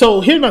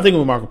 So here's my thing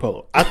with Marco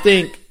Polo. I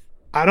think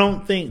I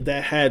don't think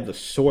that had the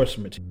source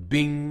material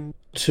Bing.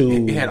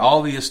 to It had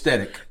all the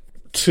aesthetic.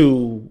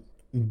 to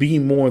be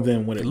more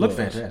than what it looked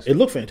was. fantastic. It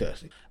looked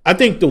fantastic. I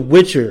think The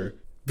Witcher,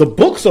 the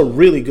books are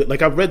really good.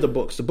 Like, I've read the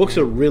books. The books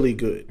are really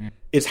good.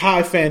 It's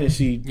high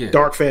fantasy,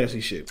 dark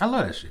fantasy shit. I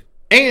love that shit.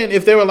 And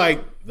if they were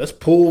like, let's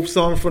pull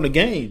some from the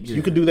games,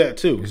 you could do that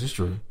too. This is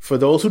true. For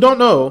those who don't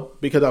know,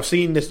 because I've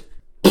seen this,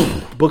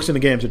 books and the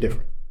games are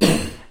different.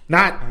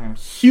 Not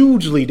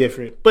hugely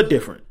different, but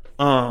different.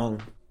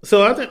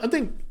 So I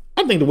think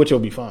The Witcher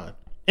will be fine.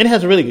 And it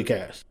has a really good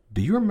cast.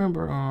 Do you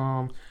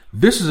remember?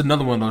 This is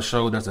another one of those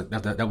shows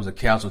that was a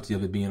casualty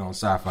of it being on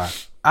Sci-Fi.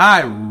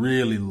 I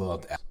really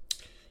loved Alpha.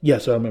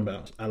 Yes, I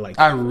remember. I like.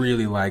 I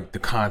really like the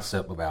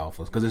concept of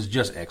Alphas because it's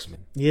just X-Men.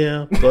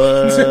 Yeah,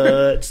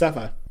 but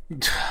sci-fi.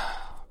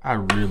 I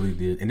really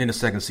did. And then the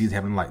second season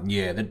having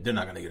they're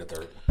not gonna get a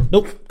third.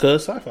 Nope,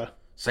 because sci-fi.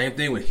 Same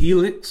thing with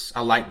Helix.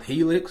 I like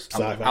Helix.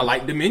 Sci-fi. I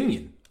like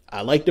Dominion.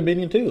 I like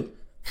Dominion too.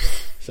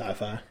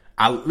 Sci-fi.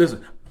 I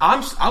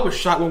was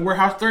shocked when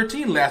Warehouse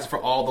 13 lasted for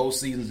all those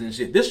seasons and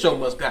shit. This show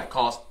must not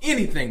cost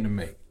anything to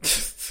make.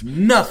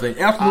 Nothing.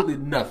 Absolutely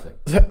nothing.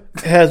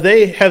 Have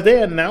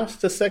they announced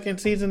the second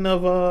season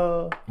of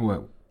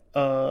What?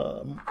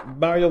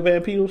 Mario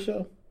Van Peebles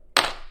show?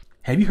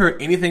 Have you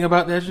heard anything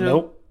about that show?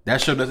 Nope. That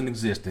show doesn't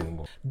exist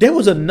anymore. There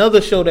was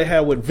another show they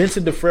had with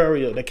Vincent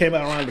D'Onofrio that came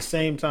out around the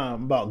same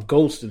time about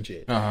ghosts and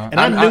shit. And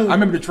I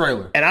remember the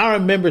trailer. And I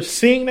remember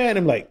seeing that and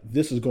I'm like,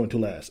 this is going to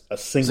last a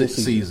single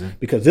season.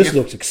 Because this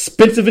looks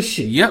expensive as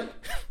shit. Yep.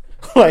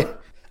 Like,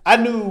 I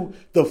knew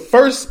the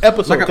first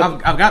episode. Like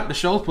I've got the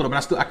shows put up,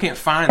 and I can't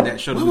find that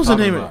show. What was the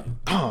name of it?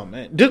 Oh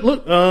man,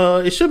 look,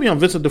 it should be on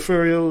Vincent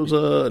D'Onofrio's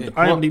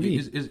IMDb.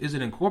 Is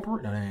it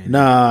incorporated?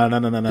 No.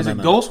 Is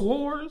it Ghost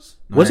Wars?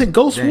 No, was it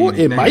Ghost Wars?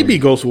 It might be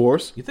Ghost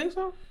Wars. You think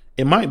so?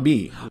 It might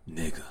be.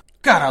 Nigga,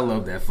 God, I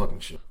love that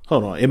fucking show.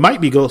 Hold on, it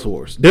might be Ghost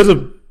Wars. There's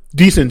a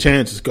decent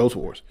chance it's Ghost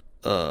Wars.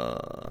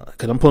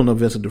 Because I'm pulling up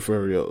Vincent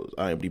D'Onofrio's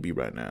IMDb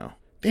right now.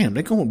 Damn,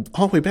 they're going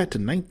all the way back to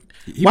 19.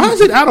 Why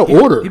is it out of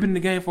order? He's been in the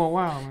game for a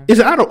while, man. Is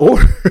it out of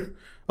order?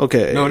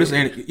 Okay. No, this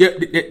ain't it.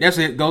 Yeah, that's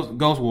it.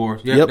 Ghost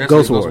Wars. Yep,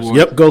 Ghost Wars.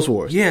 Yep, Ghost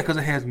Wars. Yeah, because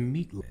it has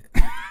meat.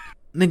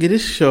 Nigga,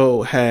 this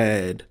show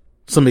had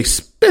some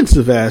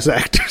expensive ass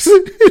actors.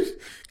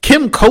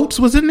 Kim Coates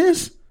was in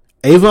this.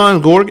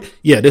 Avon Gorg.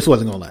 Yeah, this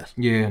wasn't gonna last.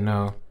 Yeah,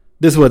 no.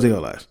 This wasn't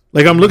gonna last.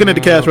 Like, I'm looking at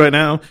the cast right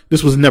now.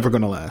 This was never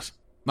gonna last.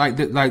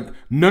 Like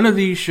none of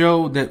these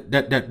shows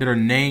that are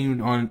named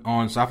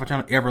on Sci-Fi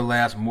Channel ever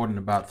last more than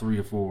about 3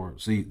 or 4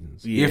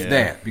 seasons, if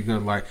that.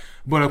 Because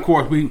but of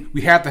course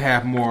we have to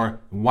have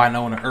more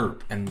Winona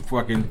Earp and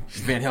fucking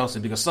Van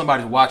Helsing because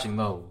somebody's watching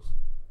those.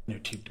 They're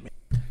cheap to me.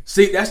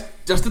 See, that's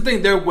just the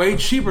thing. They're way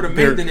cheaper to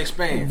make than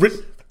Expanse.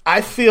 I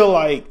feel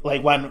like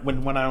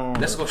when I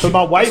let's go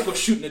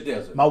shoot in the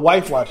desert. My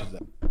wife watches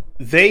them.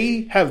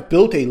 They have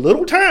built a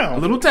little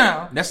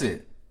town. That's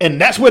it. And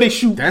that's where they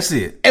shoot. That's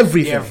it.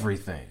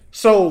 Everything.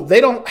 So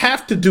they don't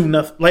have to do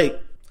nothing. Like,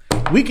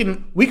 we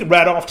can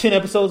write off 10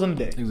 episodes in a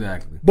day.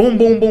 Exactly. Boom,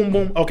 boom, boom,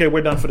 boom. Okay,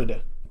 we're done for the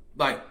day.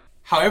 Like,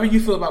 however you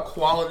feel about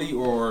quality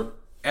or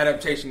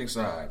adaptation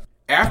aside,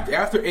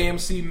 after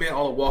AMC met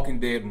all the Walking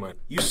Dead money,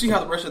 you see how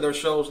the rest of their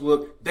shows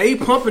look. They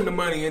pumping the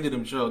money into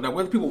them shows. Now,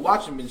 whether people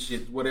watch them and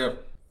shit, whatever.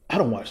 I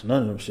don't watch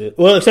none of them shit.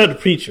 Well, except The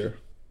Preacher.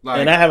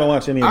 And I haven't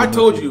watched any of them. I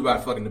told you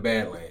about fucking The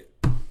Badlands.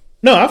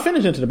 No, I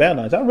finished Into the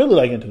Badlands. I really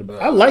like Into the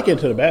Badlands. I like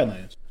Into the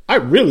Badlands. I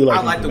really like.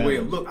 I like the way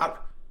it looked.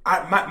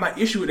 My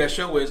issue with that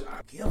show is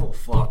I give a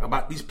fuck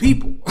about these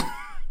people.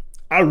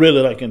 I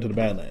really like Into the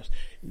Badlands.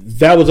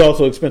 That was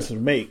also expensive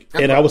to make,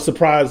 and I was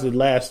surprised it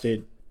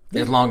lasted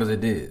as long as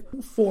it did.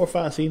 4 or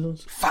 5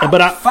 seasons.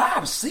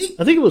 5 seasons.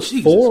 I think it was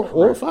Jesus 4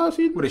 or 5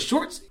 seasons. With a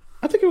short season?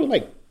 I think it was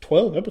like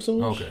 12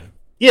 episodes. Okay.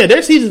 Yeah,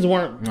 their seasons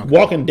weren't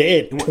Walking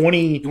Dead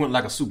 20. It went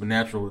like a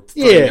Supernatural.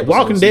 Yeah,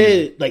 Walking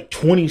Dead like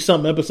 20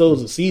 something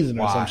episodes a season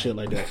or some shit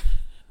like that.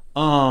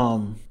 I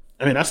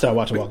mean, I started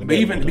watching Walking Dead.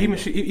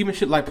 Even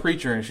shit like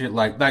Preacher and shit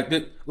like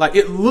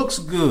it looks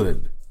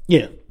good.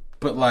 Yeah,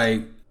 but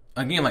like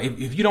again, like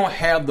if you don't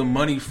have the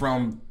money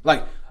from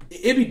like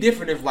it'd be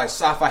different if like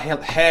Sci-Fi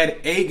had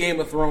a Game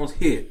of Thrones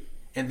hit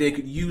and they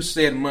could use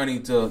said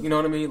money to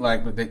what I mean,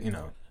 like but they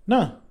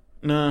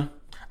Nah.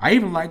 I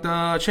even liked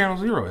Channel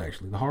Zero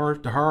actually, the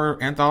horror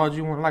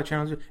anthology one. I like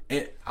Channel Zero,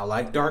 and I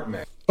like Dark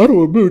Matter. I don't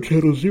remember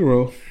Channel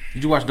Zero.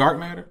 Did you watch Dark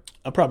Matter?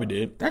 I probably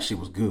did. That shit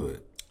was good.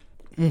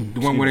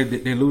 The one where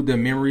they lose their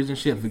memories and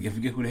shit, forget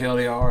who the hell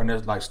they are, and they're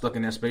like stuck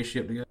in that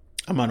spaceship together.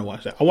 I might have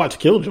watched that. I watched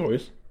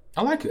Killjoys.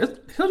 I like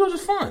it. Killjoys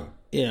is fun.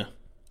 Yeah.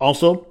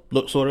 Also,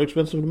 looked sort of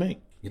expensive to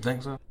make. You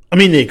think so? I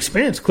mean, The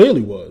Expanse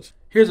clearly was.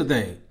 Here's the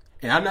thing,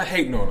 and I'm not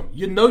hating on him.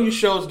 You know your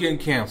show's getting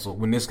canceled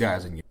when this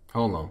guy's in you.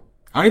 Hold on.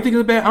 I don't think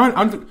it's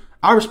bad.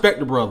 I respect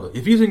the brother.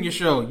 If he's in your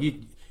show,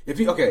 he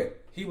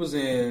was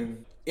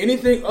in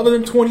anything other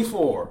than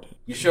 24,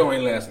 your show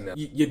ain't lasting that.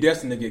 You're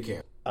destined to get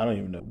canceled. I don't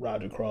even know who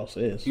Roger Cross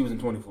is. He was in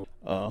 24.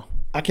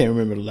 I can't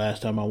remember the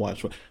last time I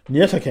watched it.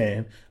 Yes, I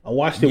can. I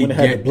watched it when it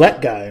had the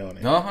black guy on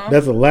it.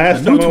 That's the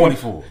last time I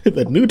watched it.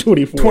 The new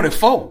 24.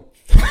 24.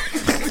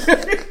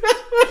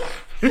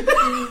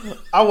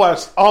 I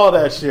watched all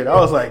that shit. I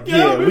was like,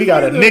 yeah, we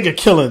got a nigga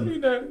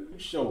killing.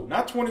 Show,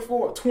 not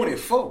 24,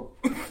 24.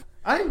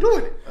 I ain't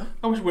doing it.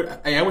 I wish we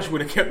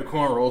would have kept the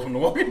cornrows from The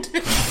Walking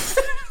Dead.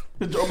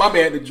 My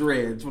bad, the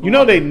dreads. You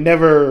know, they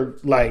never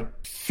like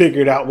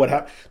figured out what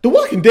happened. The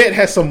Walking Dead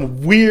has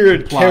some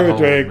weird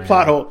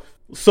plot hole.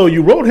 So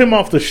you wrote him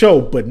off the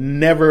show, but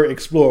never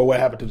explore what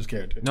happened to this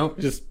character. Nope,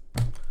 just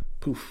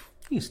poof.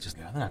 He's just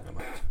not gonna.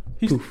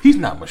 He's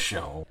not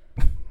Michonne.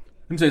 Let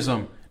me tell you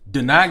something.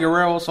 Denai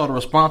Guerrero saw the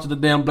response to the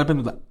damn Black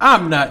Panther. Like,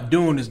 I'm not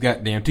doing this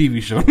goddamn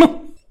TV show.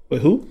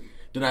 Wait, who?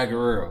 Denai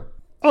Guerrero.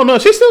 Oh no,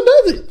 she still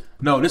does it.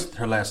 No, this is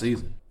her last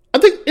season. I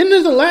think isn't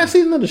this the last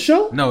season of the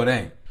show? No, it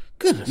ain't.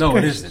 Goodness no,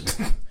 gracious. It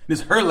isn't.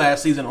 This is her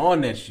last season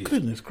on that shit.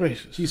 Goodness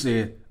gracious. She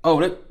said, "Oh,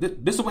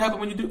 this is what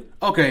happened when you do."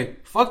 Okay,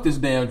 fuck this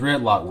damn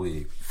dreadlock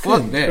wig.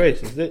 Fuck Goodness that.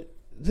 Gracious.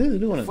 They're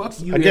doing fuck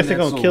it. I guess they're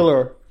gonna kill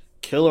her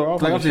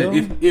off. Like I'm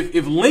saying,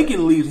 if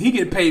Lincoln leaves, he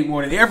get paid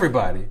more than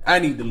everybody. I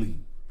need to leave.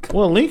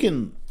 Well,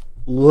 Lincoln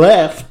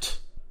left,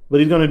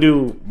 but he's gonna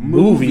do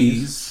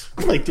movies.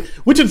 Like,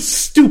 which is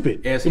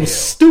stupid. It was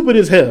stupid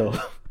as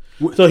hell.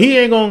 So he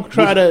ain't gonna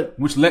try to.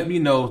 Which let me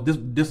know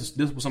this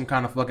was some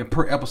kind of fucking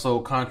per episode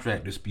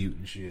contract dispute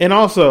and shit. And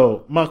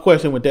also, my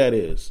question with that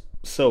is,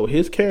 so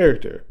his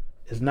character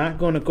is not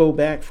gonna go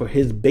back for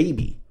his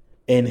baby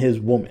and his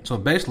woman. So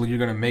basically, you're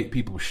gonna make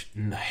people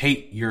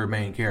hate your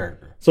main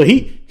character. So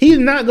he's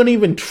not gonna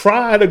even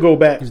try to go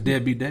back. His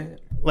deadbeat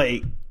dad.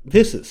 Like,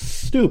 this is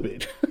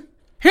stupid.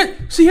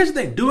 Here's the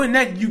thing. Doing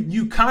that,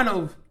 you kind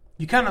of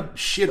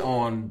shit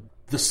on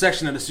the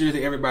section of the series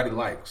that everybody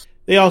likes.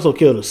 They also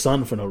killed his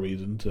son for no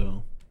reason,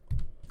 so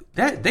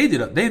that they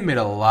made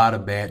a lot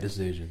of bad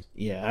decisions.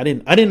 Yeah, I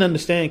didn't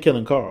understand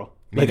killing Carl.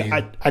 Like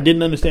I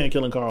didn't understand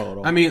killing Carl at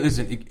all. I mean,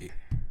 listen, it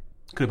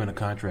could have been a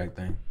contract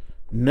thing.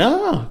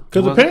 No,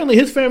 because apparently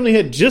his family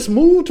had just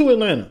moved to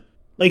Atlanta.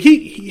 Like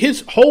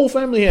his whole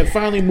family had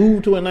finally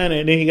moved to Atlanta,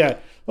 and then he got,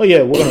 oh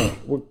yeah,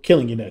 we're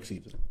killing you next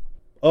season.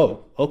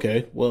 Oh,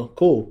 okay, well,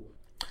 cool.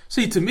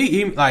 See, to me,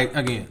 even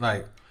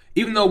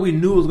though we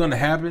knew it was going to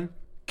happen,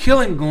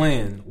 killing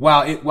Glenn,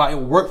 while it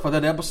worked for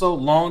that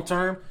episode long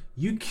term,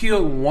 you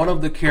killed one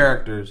of the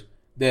characters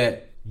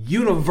that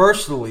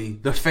universally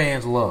the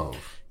fans love.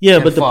 Yeah,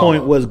 but the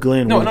point was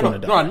Glenn was going to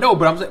die. No, I know,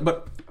 but I'm saying,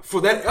 but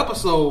for that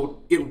episode,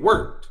 it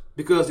worked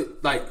because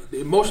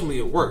emotionally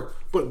it worked.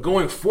 But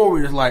going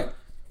forward, it's like,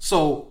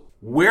 so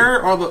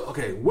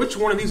which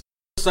one of these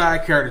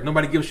side characters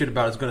nobody gives a shit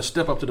about is going to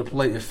step up to the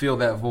plate and fill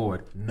that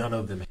void? None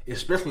of them,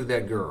 especially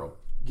that girl.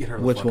 Get her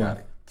the fuck out of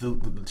here. The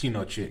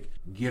Latino chick.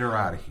 Get her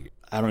out of here.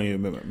 I don't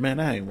even remember. Man,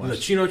 I ain't watched. The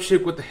Latino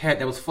chick with the hat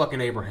that was fucking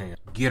Abraham.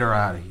 Get her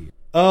out of here.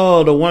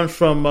 Oh, the one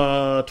from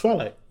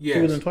Twilight. Yes.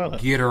 She was in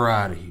Twilight. Get her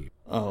out of here.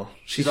 Oh,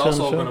 she's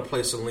also going to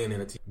play Selena in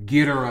the TV.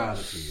 Get her out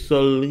of here.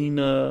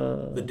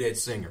 Selena, the dead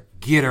singer.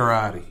 Get her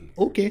out of here.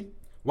 Okay.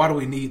 Why do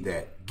we need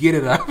that? Get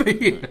it out of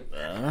here.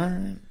 All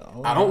right.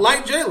 I don't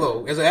like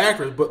J-Lo as an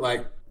actress, but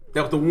like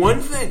that was the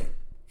one thing.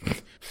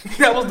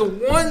 That was the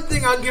one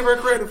thing I'll give her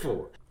credit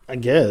for. I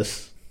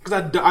guess.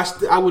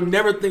 Because I would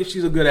never think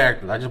she's a good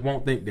actress. I just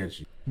won't think that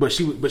she. But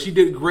she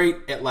did great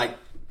at like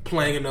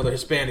playing another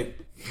Hispanic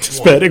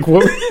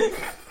woman.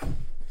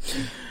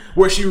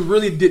 Where she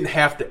really didn't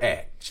have to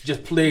act. She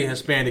just played a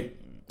Hispanic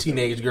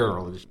teenage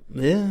girl.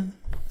 Yeah,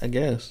 I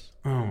guess.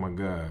 Oh my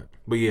god.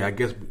 But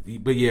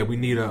yeah, we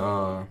need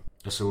a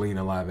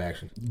Selena live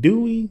action.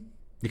 Do we?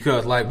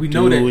 Because like we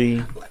know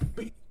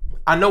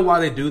I know why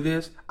they do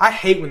this. I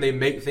hate when they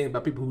make things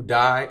about people who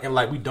die and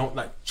like we don't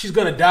like she's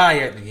gonna die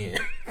at the end.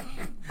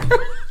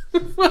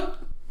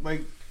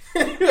 Like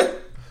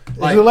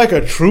is it like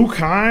a True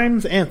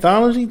Crimes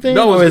anthology thing?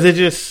 No, or is it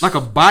just like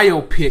a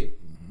biopic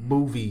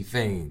movie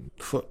thing?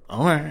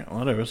 All right,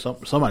 whatever.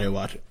 Somebody will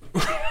watch it.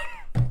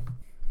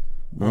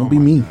 Won't be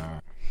me.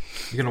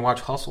 You gonna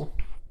watch Hustle?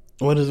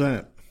 What is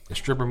that? The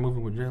stripper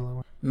movie with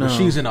J-Lo? No. Where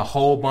she's in a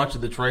whole bunch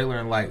of the trailer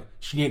and like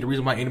she ain't the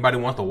reason why anybody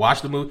wants to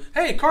watch the movie.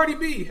 Hey, Cardi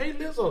B. Hey,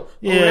 Lizzo.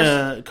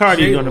 Yeah,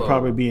 Cardi's gonna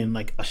probably be in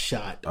like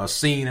a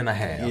scene and a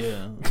half.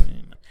 Yeah.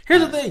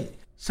 Here's the thing.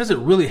 Since it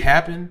really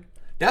happened,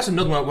 that's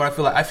another one where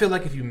I feel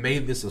like if you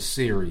made this a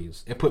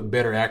series and put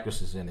better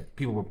actresses in it,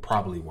 people would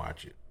probably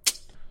watch it.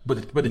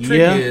 But the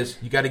trick is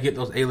you got to get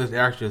those A-list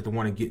actors to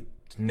want to get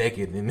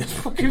naked in this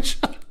fucking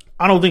show.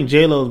 I don't think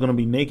J-Lo is going to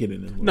be naked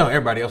in this movie. No,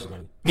 everybody else is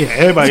going to. Yeah,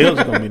 everybody else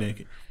is going to be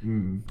naked.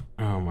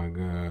 Oh my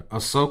god.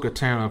 Ahsoka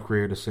Tano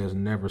creator says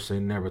never say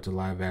never to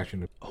live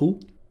action.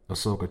 Who?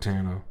 Ahsoka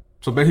Tano.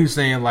 So basically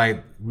saying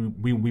like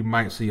we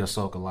might see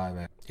Ahsoka live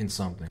action in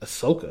something.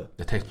 Ahsoka?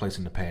 That takes place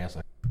in the past.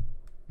 Like,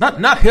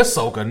 not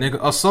Hisoka, nigga.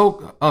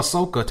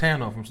 Ahsoka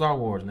Tano from Star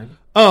Wars, nigga.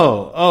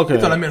 Oh, okay.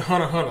 You thought I meant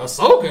Hunter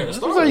Ahsoka in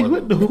Star Wars.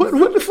 What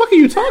the fuck are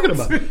you talking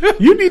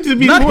about? You need to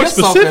be more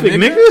specific,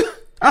 nigga.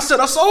 I said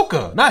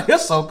Ahsoka, not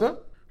Hisoka.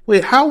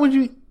 Wait, how would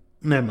you?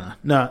 Never mind.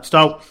 Nah,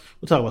 stop.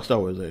 We'll talk about Star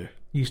Wars later.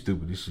 You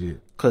stupid as shit.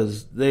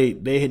 Because they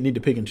need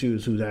to pick and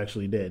choose who's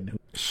actually dead.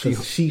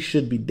 She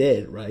should be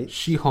dead, right?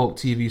 She-Hulk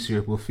TV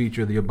series will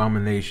feature the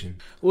Abomination.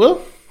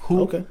 Well,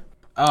 who? Okay.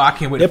 Oh, I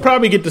can't wait. They'll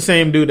probably get the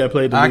same dude that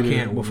played the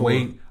leader before.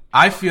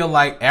 I feel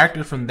like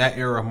actors from that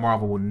era of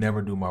Marvel will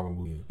never do Marvel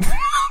movies.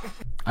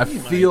 I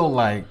feel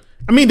like...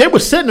 I mean, they were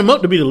setting him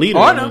up to be the leader.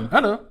 Oh, I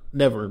know.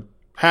 Never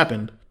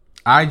happened.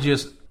 I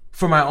just,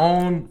 for my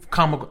own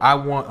comic, I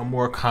want a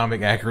more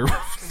comic accurate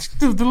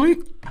to the lead.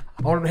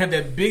 I want him to have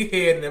that big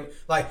head and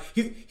like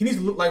he needs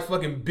to look like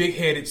fucking big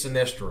headed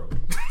Sinestro.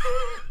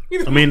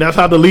 I mean, that's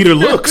how the leader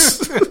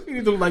looks. He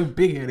needs to look like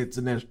big headed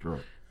Sinestro.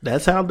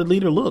 That's how the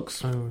leader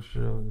looks. Oh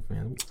shit,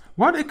 man!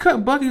 Why they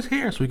cut Bucky's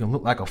hair so he can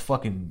look like a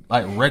fucking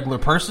like regular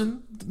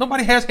person?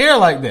 Nobody has hair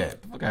like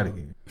that. Fuck out of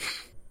here!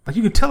 Like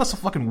you can tell it's a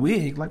fucking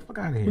wig. Like fuck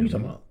out of here. What are you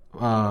talking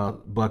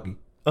about? Bucky.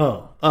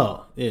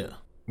 Oh, yeah.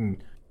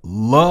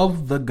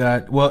 Love the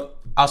guy. Well,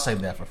 I'll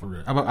save that for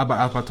real. I was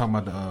about talking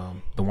about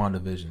the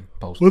WandaVision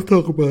poster. Let's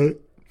talk about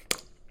it.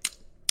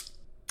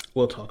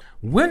 We'll talk.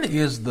 When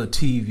is the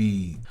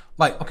TV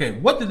like? Okay,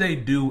 what did they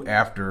do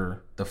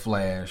after the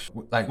Flash?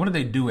 Like, what did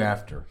they do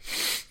after?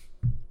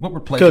 What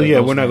replaced?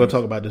 Because we're not going to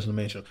talk about this in the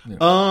main show.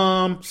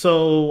 Yeah.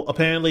 So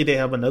apparently they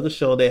have another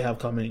show they have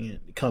coming.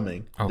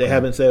 Okay. They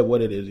haven't said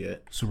what it is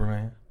yet.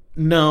 Superman?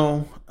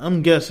 No,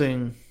 I'm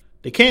guessing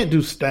they can't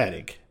do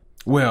Static.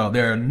 Well,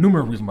 there are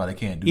numerous reasons why they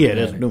can't do. Yeah,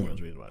 there's numerous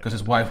reasons why. Because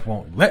his wife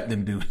won't let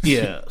them do it.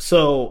 Yeah,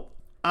 so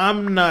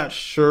I'm not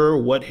sure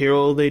what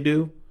hero they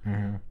do.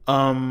 Mm-hmm.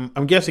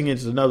 I'm guessing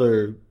it's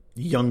another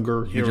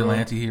younger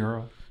vigilante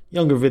hero.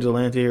 Younger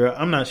vigilante hero.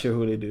 I'm not sure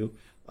who they do.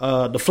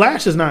 The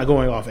Flash is not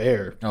going off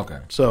air. Okay.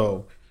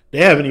 So they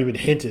haven't even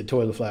hinted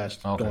toward the Flash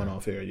going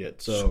off air yet.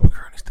 So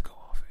Supergirl needs to go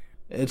off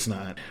air. It's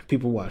not.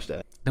 People watch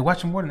that. They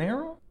watching more than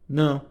Arrow?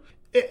 No.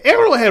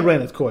 Arrow had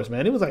ran its course,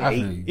 man. It was like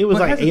 8. It was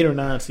like 8 or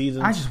 9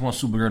 seasons. I just want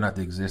Supergirl not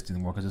to exist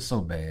anymore because it's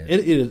so bad.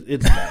 It is.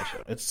 It's a bad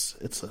show.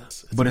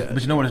 It's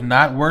but you know what is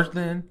not worse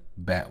than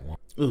Batwoman.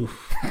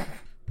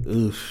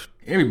 Oof.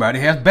 Everybody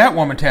has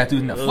Batwoman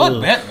tattoos now.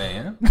 Fuck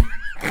Batman.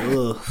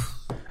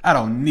 I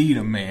don't need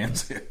a man.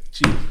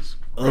 Jesus.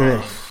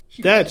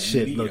 That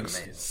shit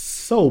looks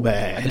so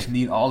bad. I just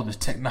need all of his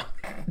technology.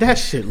 That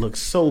shit looks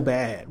so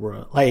bad,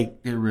 bro.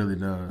 Like it really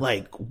does.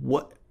 Like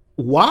what?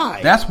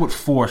 Why? That's what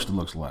forced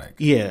looks like.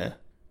 Yeah,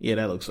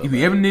 that looks so If bad.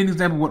 you ever need an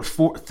example of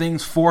what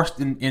things forced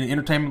in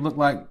entertainment look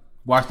like,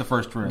 watch the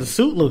first trailer. The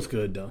suit looks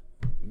good, though.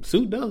 The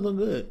suit does look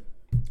good.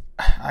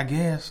 I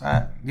guess.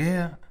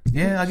 Yeah,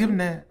 I'll give him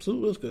that.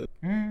 Suit looks good.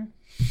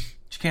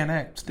 She can't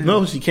act still.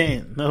 No, she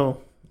can't.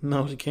 No,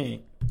 she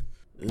can't.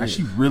 Like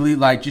she really,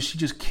 she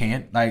just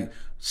can't. Like,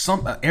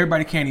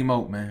 everybody can't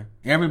emote, man.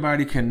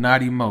 Everybody cannot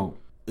emote.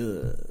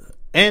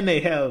 And they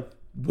have,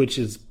 which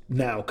is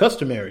now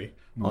customary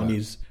on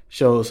these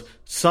shows,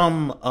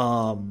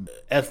 some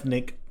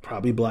ethnic,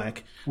 probably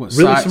black, really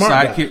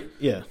smart guy.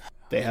 Yeah,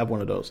 they have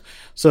one of those.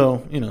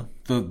 So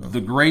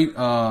the great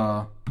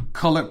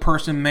colored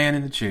person man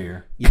in the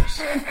chair.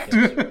 Yes.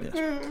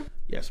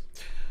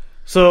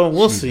 So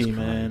we'll see,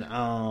 man.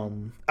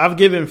 I've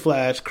given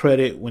Flash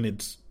credit when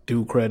it's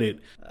due credit.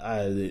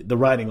 The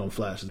writing on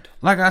Flash,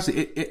 like I said,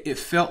 it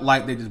felt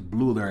like they just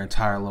blew their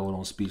entire load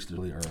on speech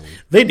really early.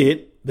 They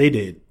did.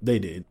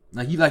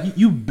 Like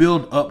you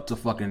build up to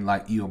fucking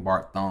like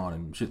Eobard Thawne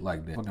and shit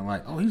like that. Fucking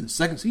like, he's the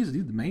second season.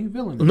 He's the main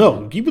villain.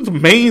 No, he was the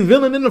main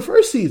villain in the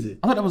first season.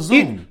 I thought that was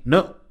Zoom.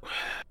 No,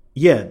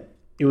 yeah,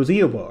 it was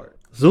Eobard.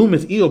 Zoom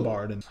is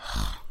Eobard.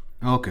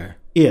 Okay.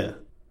 Yeah.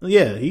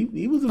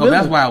 He was a villain.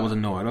 That's why I was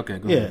annoyed. Okay,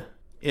 go ahead.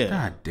 Yeah.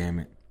 God damn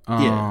it.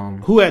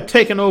 Who had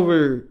taken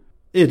over?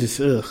 It is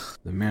The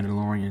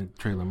Mandalorian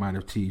trailer might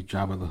have teased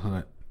Jabba the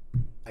Hutt.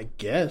 I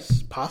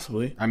guess,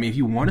 possibly. I mean, if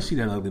you want to see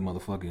that ugly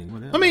motherfucker,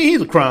 whatever. I mean,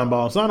 he's a crime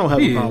boss, so I don't have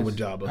a problem with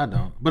Jabba. I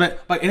don't.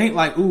 But it ain't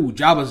like, ooh,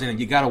 Jabba's in it.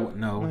 You gotta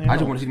know. I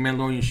just want to see the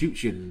Mandalorian shoot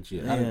shit and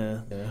shit.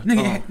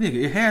 Nigga,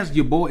 it has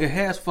your boy. It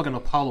has fucking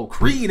Apollo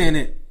Creed in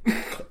it.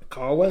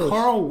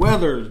 Carl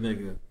Weathers,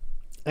 nigga.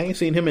 I ain't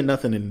seen him in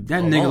nothing in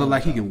that nigga look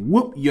like he can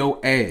whoop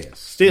your ass.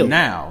 Still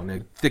now,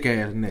 nigga, thick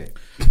ass neck.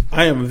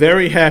 I am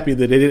very happy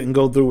that they didn't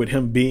go through with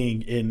him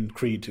being in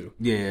Creed 2.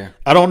 Yeah,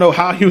 I don't know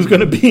how he was going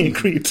to be in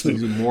Creed 2.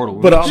 He's immortal,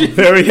 but I'm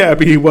very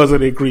happy he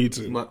wasn't in Creed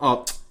 2.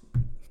 But,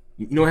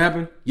 you know what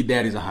happened? Your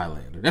daddy's a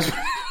Highlander. That's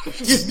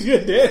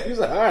your daddy's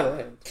a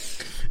Highlander,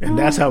 and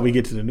that's how we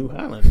get to the new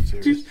Highlander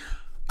series.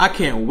 I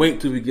can't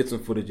wait till we get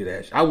some footage of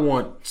that. I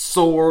want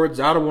swords.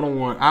 I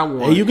want.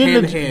 Hey, you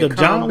get the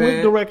John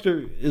Wick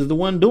director is the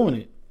one doing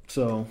it.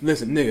 So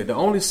listen, nigga, the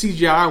only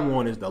CGI I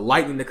want is the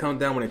lightning that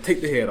comes down when they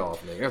take the head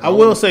off. Nigga. I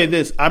will say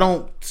this: I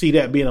don't see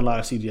that being a lot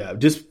of CGI,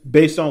 just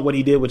based on what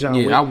he did with John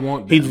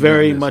Wick. He's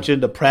very much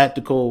into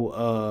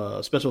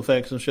practical special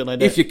effects and shit like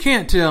that. If you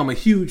can't tell, I'm a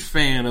huge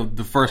fan of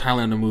the first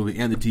Highlander movie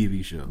and the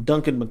TV show.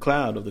 Duncan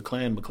MacLeod of the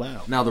Clan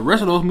MacLeod. Now the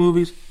rest of those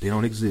movies, they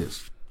don't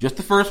exist. Just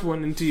the first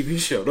one in the TV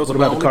show. Those what are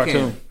about my the cartoon?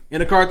 Canon. In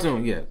the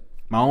cartoon, yeah,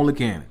 my only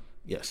canon.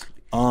 Yes.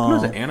 What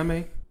is it?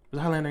 Anime? There's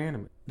a Highlander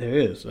anime. There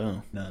is.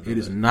 Oh, no, it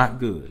is not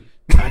good.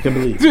 I can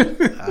believe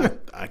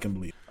it. I can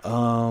believe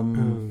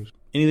it.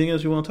 Anything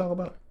else you want to talk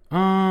about?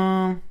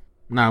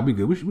 Nah, we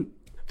good.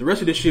 The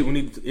rest of this shit we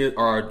need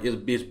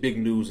is big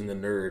news in the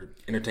nerd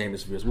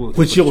entertainment sphere.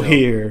 Which you'll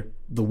hear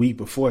the week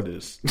before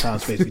this Time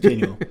Space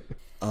Continuum.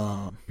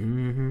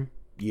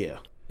 Yeah.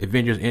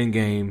 Avengers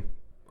Endgame,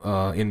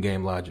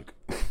 Endgame logic.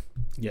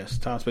 Yes,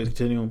 time space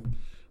continuum.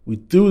 We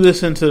threw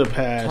this into the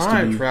past.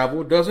 Time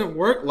travel doesn't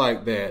work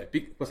like that.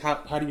 Because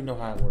how do you know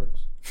how it works?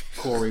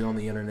 Corey on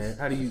the internet.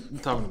 How do you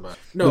talking about?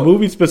 No, the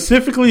movie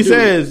specifically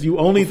says you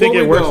only think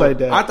it works like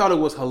that. I thought it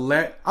was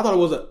hilarious. I thought it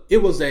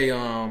was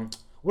a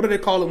what do they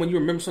call it when you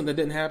remember something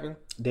that didn't happen?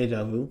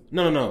 Deja vu.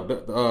 No.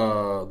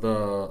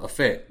 The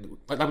effect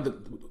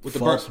with the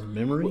false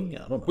memory.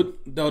 I don't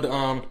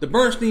know. The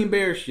Bernstein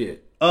Bear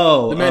shit.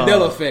 Oh, the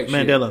Mandela effect.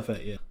 Mandela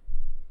effect. Yeah.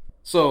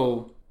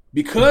 So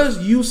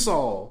because you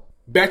saw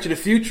Back to the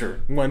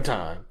Future one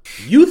time,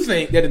 you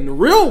think that in the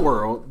real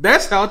world,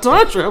 that's how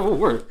time travel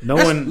works.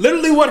 That's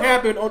literally what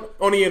happened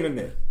on the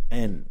internet.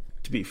 And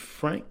to be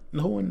frank,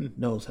 no one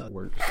knows how it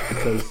works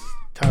because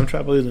time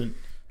travel isn't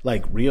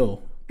like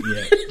real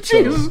yet.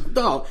 Jesus,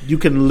 dog. You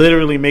can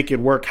literally make it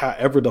work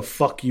however the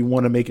fuck you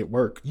want to make it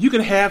work. You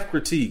can have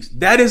critiques.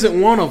 That isn't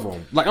one of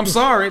them. Like, I'm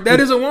sorry, that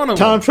isn't one of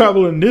them. Time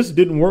travel in this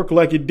didn't work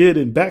like it did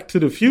in Back to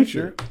the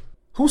Future.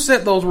 Who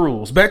set those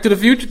rules? Back to the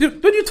Future?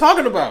 What are you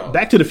talking about?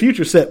 Back to the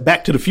Future set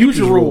Back to the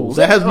Future rules.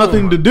 That has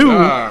nothing to do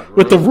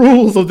with the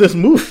rules of this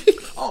movie.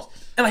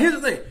 And here's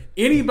the thing.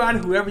 Anybody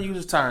who ever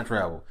uses time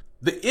travel,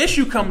 the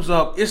issue comes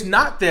up, it's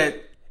not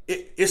that,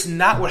 it's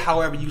not what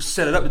however you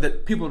set it up,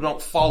 that people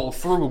don't follow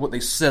through with what they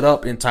set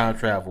up in time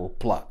travel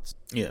plots.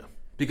 Yeah.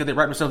 Because they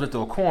write themselves into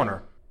a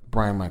corner.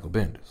 Brian Michael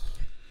Bendis.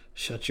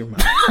 Shut your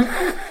mouth.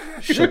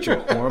 Shut your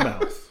whore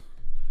mouth.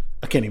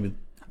 I can't even.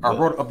 I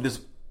wrote up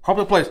this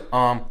public place.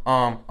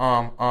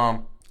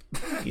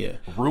 Yeah.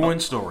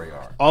 Ruined story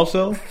arc.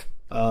 Also,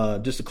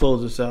 just to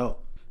close this out,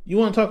 you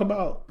want to talk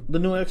about the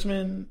new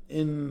X-Men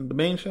in the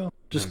main show?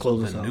 Just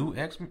close this out. The new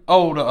X-Men?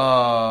 Oh, the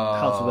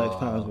House of X,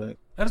 Powers Back.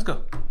 Let's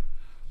go.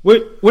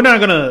 We're not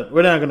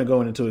gonna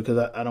go into it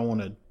because I don't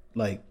want to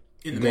like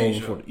in the main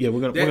show. Yeah,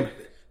 we're gonna.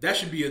 That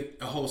should be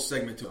a whole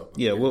segment to it.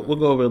 Yeah, we'll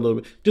go over it a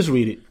little bit. Just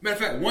read it. Matter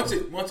of fact, once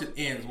it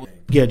ends,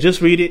 yeah,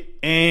 just read it.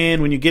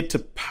 And when you get to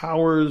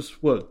Powers,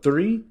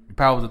 3?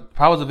 Powers of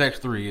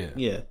X3,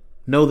 yeah.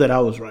 Know that I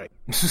was right.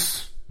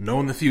 Know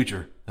in the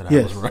future that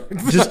I was right.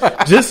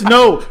 just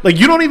know, like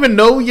you don't even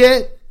know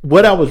yet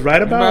what I was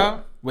right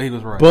about. Well, he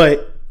was right,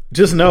 but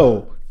just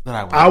know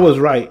that I was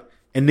right,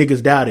 and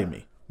niggas doubted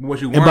me. What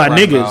you and by right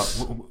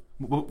niggas,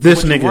 about,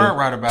 this what nigga you weren't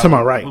right about, to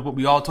my right. What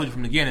we all told you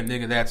from the beginning,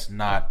 nigga, that's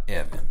not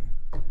Evan.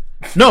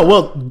 No,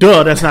 well,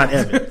 duh, that's not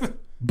Evan.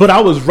 But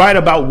I was right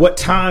about what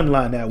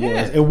timeline that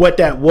was and what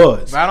that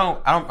was. But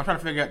I'm trying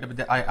to figure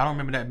out. I don't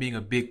remember that being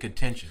a big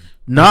contention.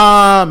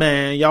 Nah,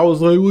 man, y'all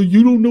was like, well,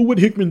 you don't know what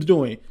Hickman's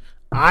doing.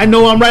 I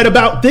know I'm right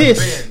about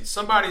this. Ben,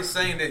 somebody's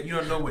saying that you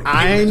don't know what Hickman's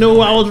I know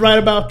doing. I was right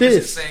about this.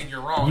 This is saying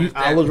you're wrong.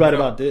 I was right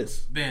about this.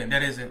 Ben,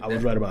 that isn't. I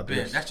was right about Ben,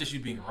 this. that's just you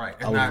being right.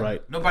 That's I was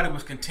right. Nobody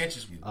was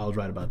contentious with you. I was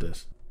right about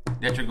this.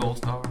 That's your gold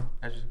star?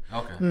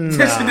 Okay. Nah.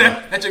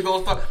 That's your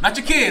gold star. Not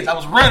your kids. I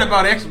was right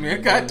about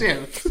X-Men. God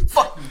damn it.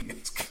 Fuck them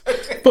kids.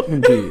 Fuck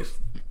them kids.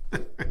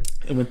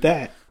 And with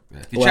that.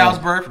 Your child's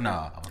birth?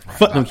 Nah. I was right.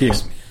 Fuck them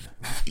kids.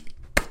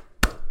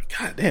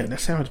 God damn, that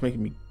sound's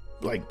making me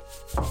like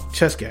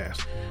chest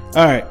gas.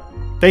 Alright.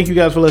 Thank you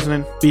guys for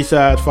listening.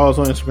 B-Sides. Follow us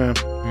on Instagram.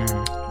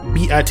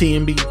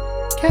 BITMB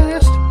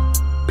Cast.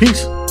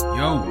 Peace.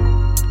 Yo.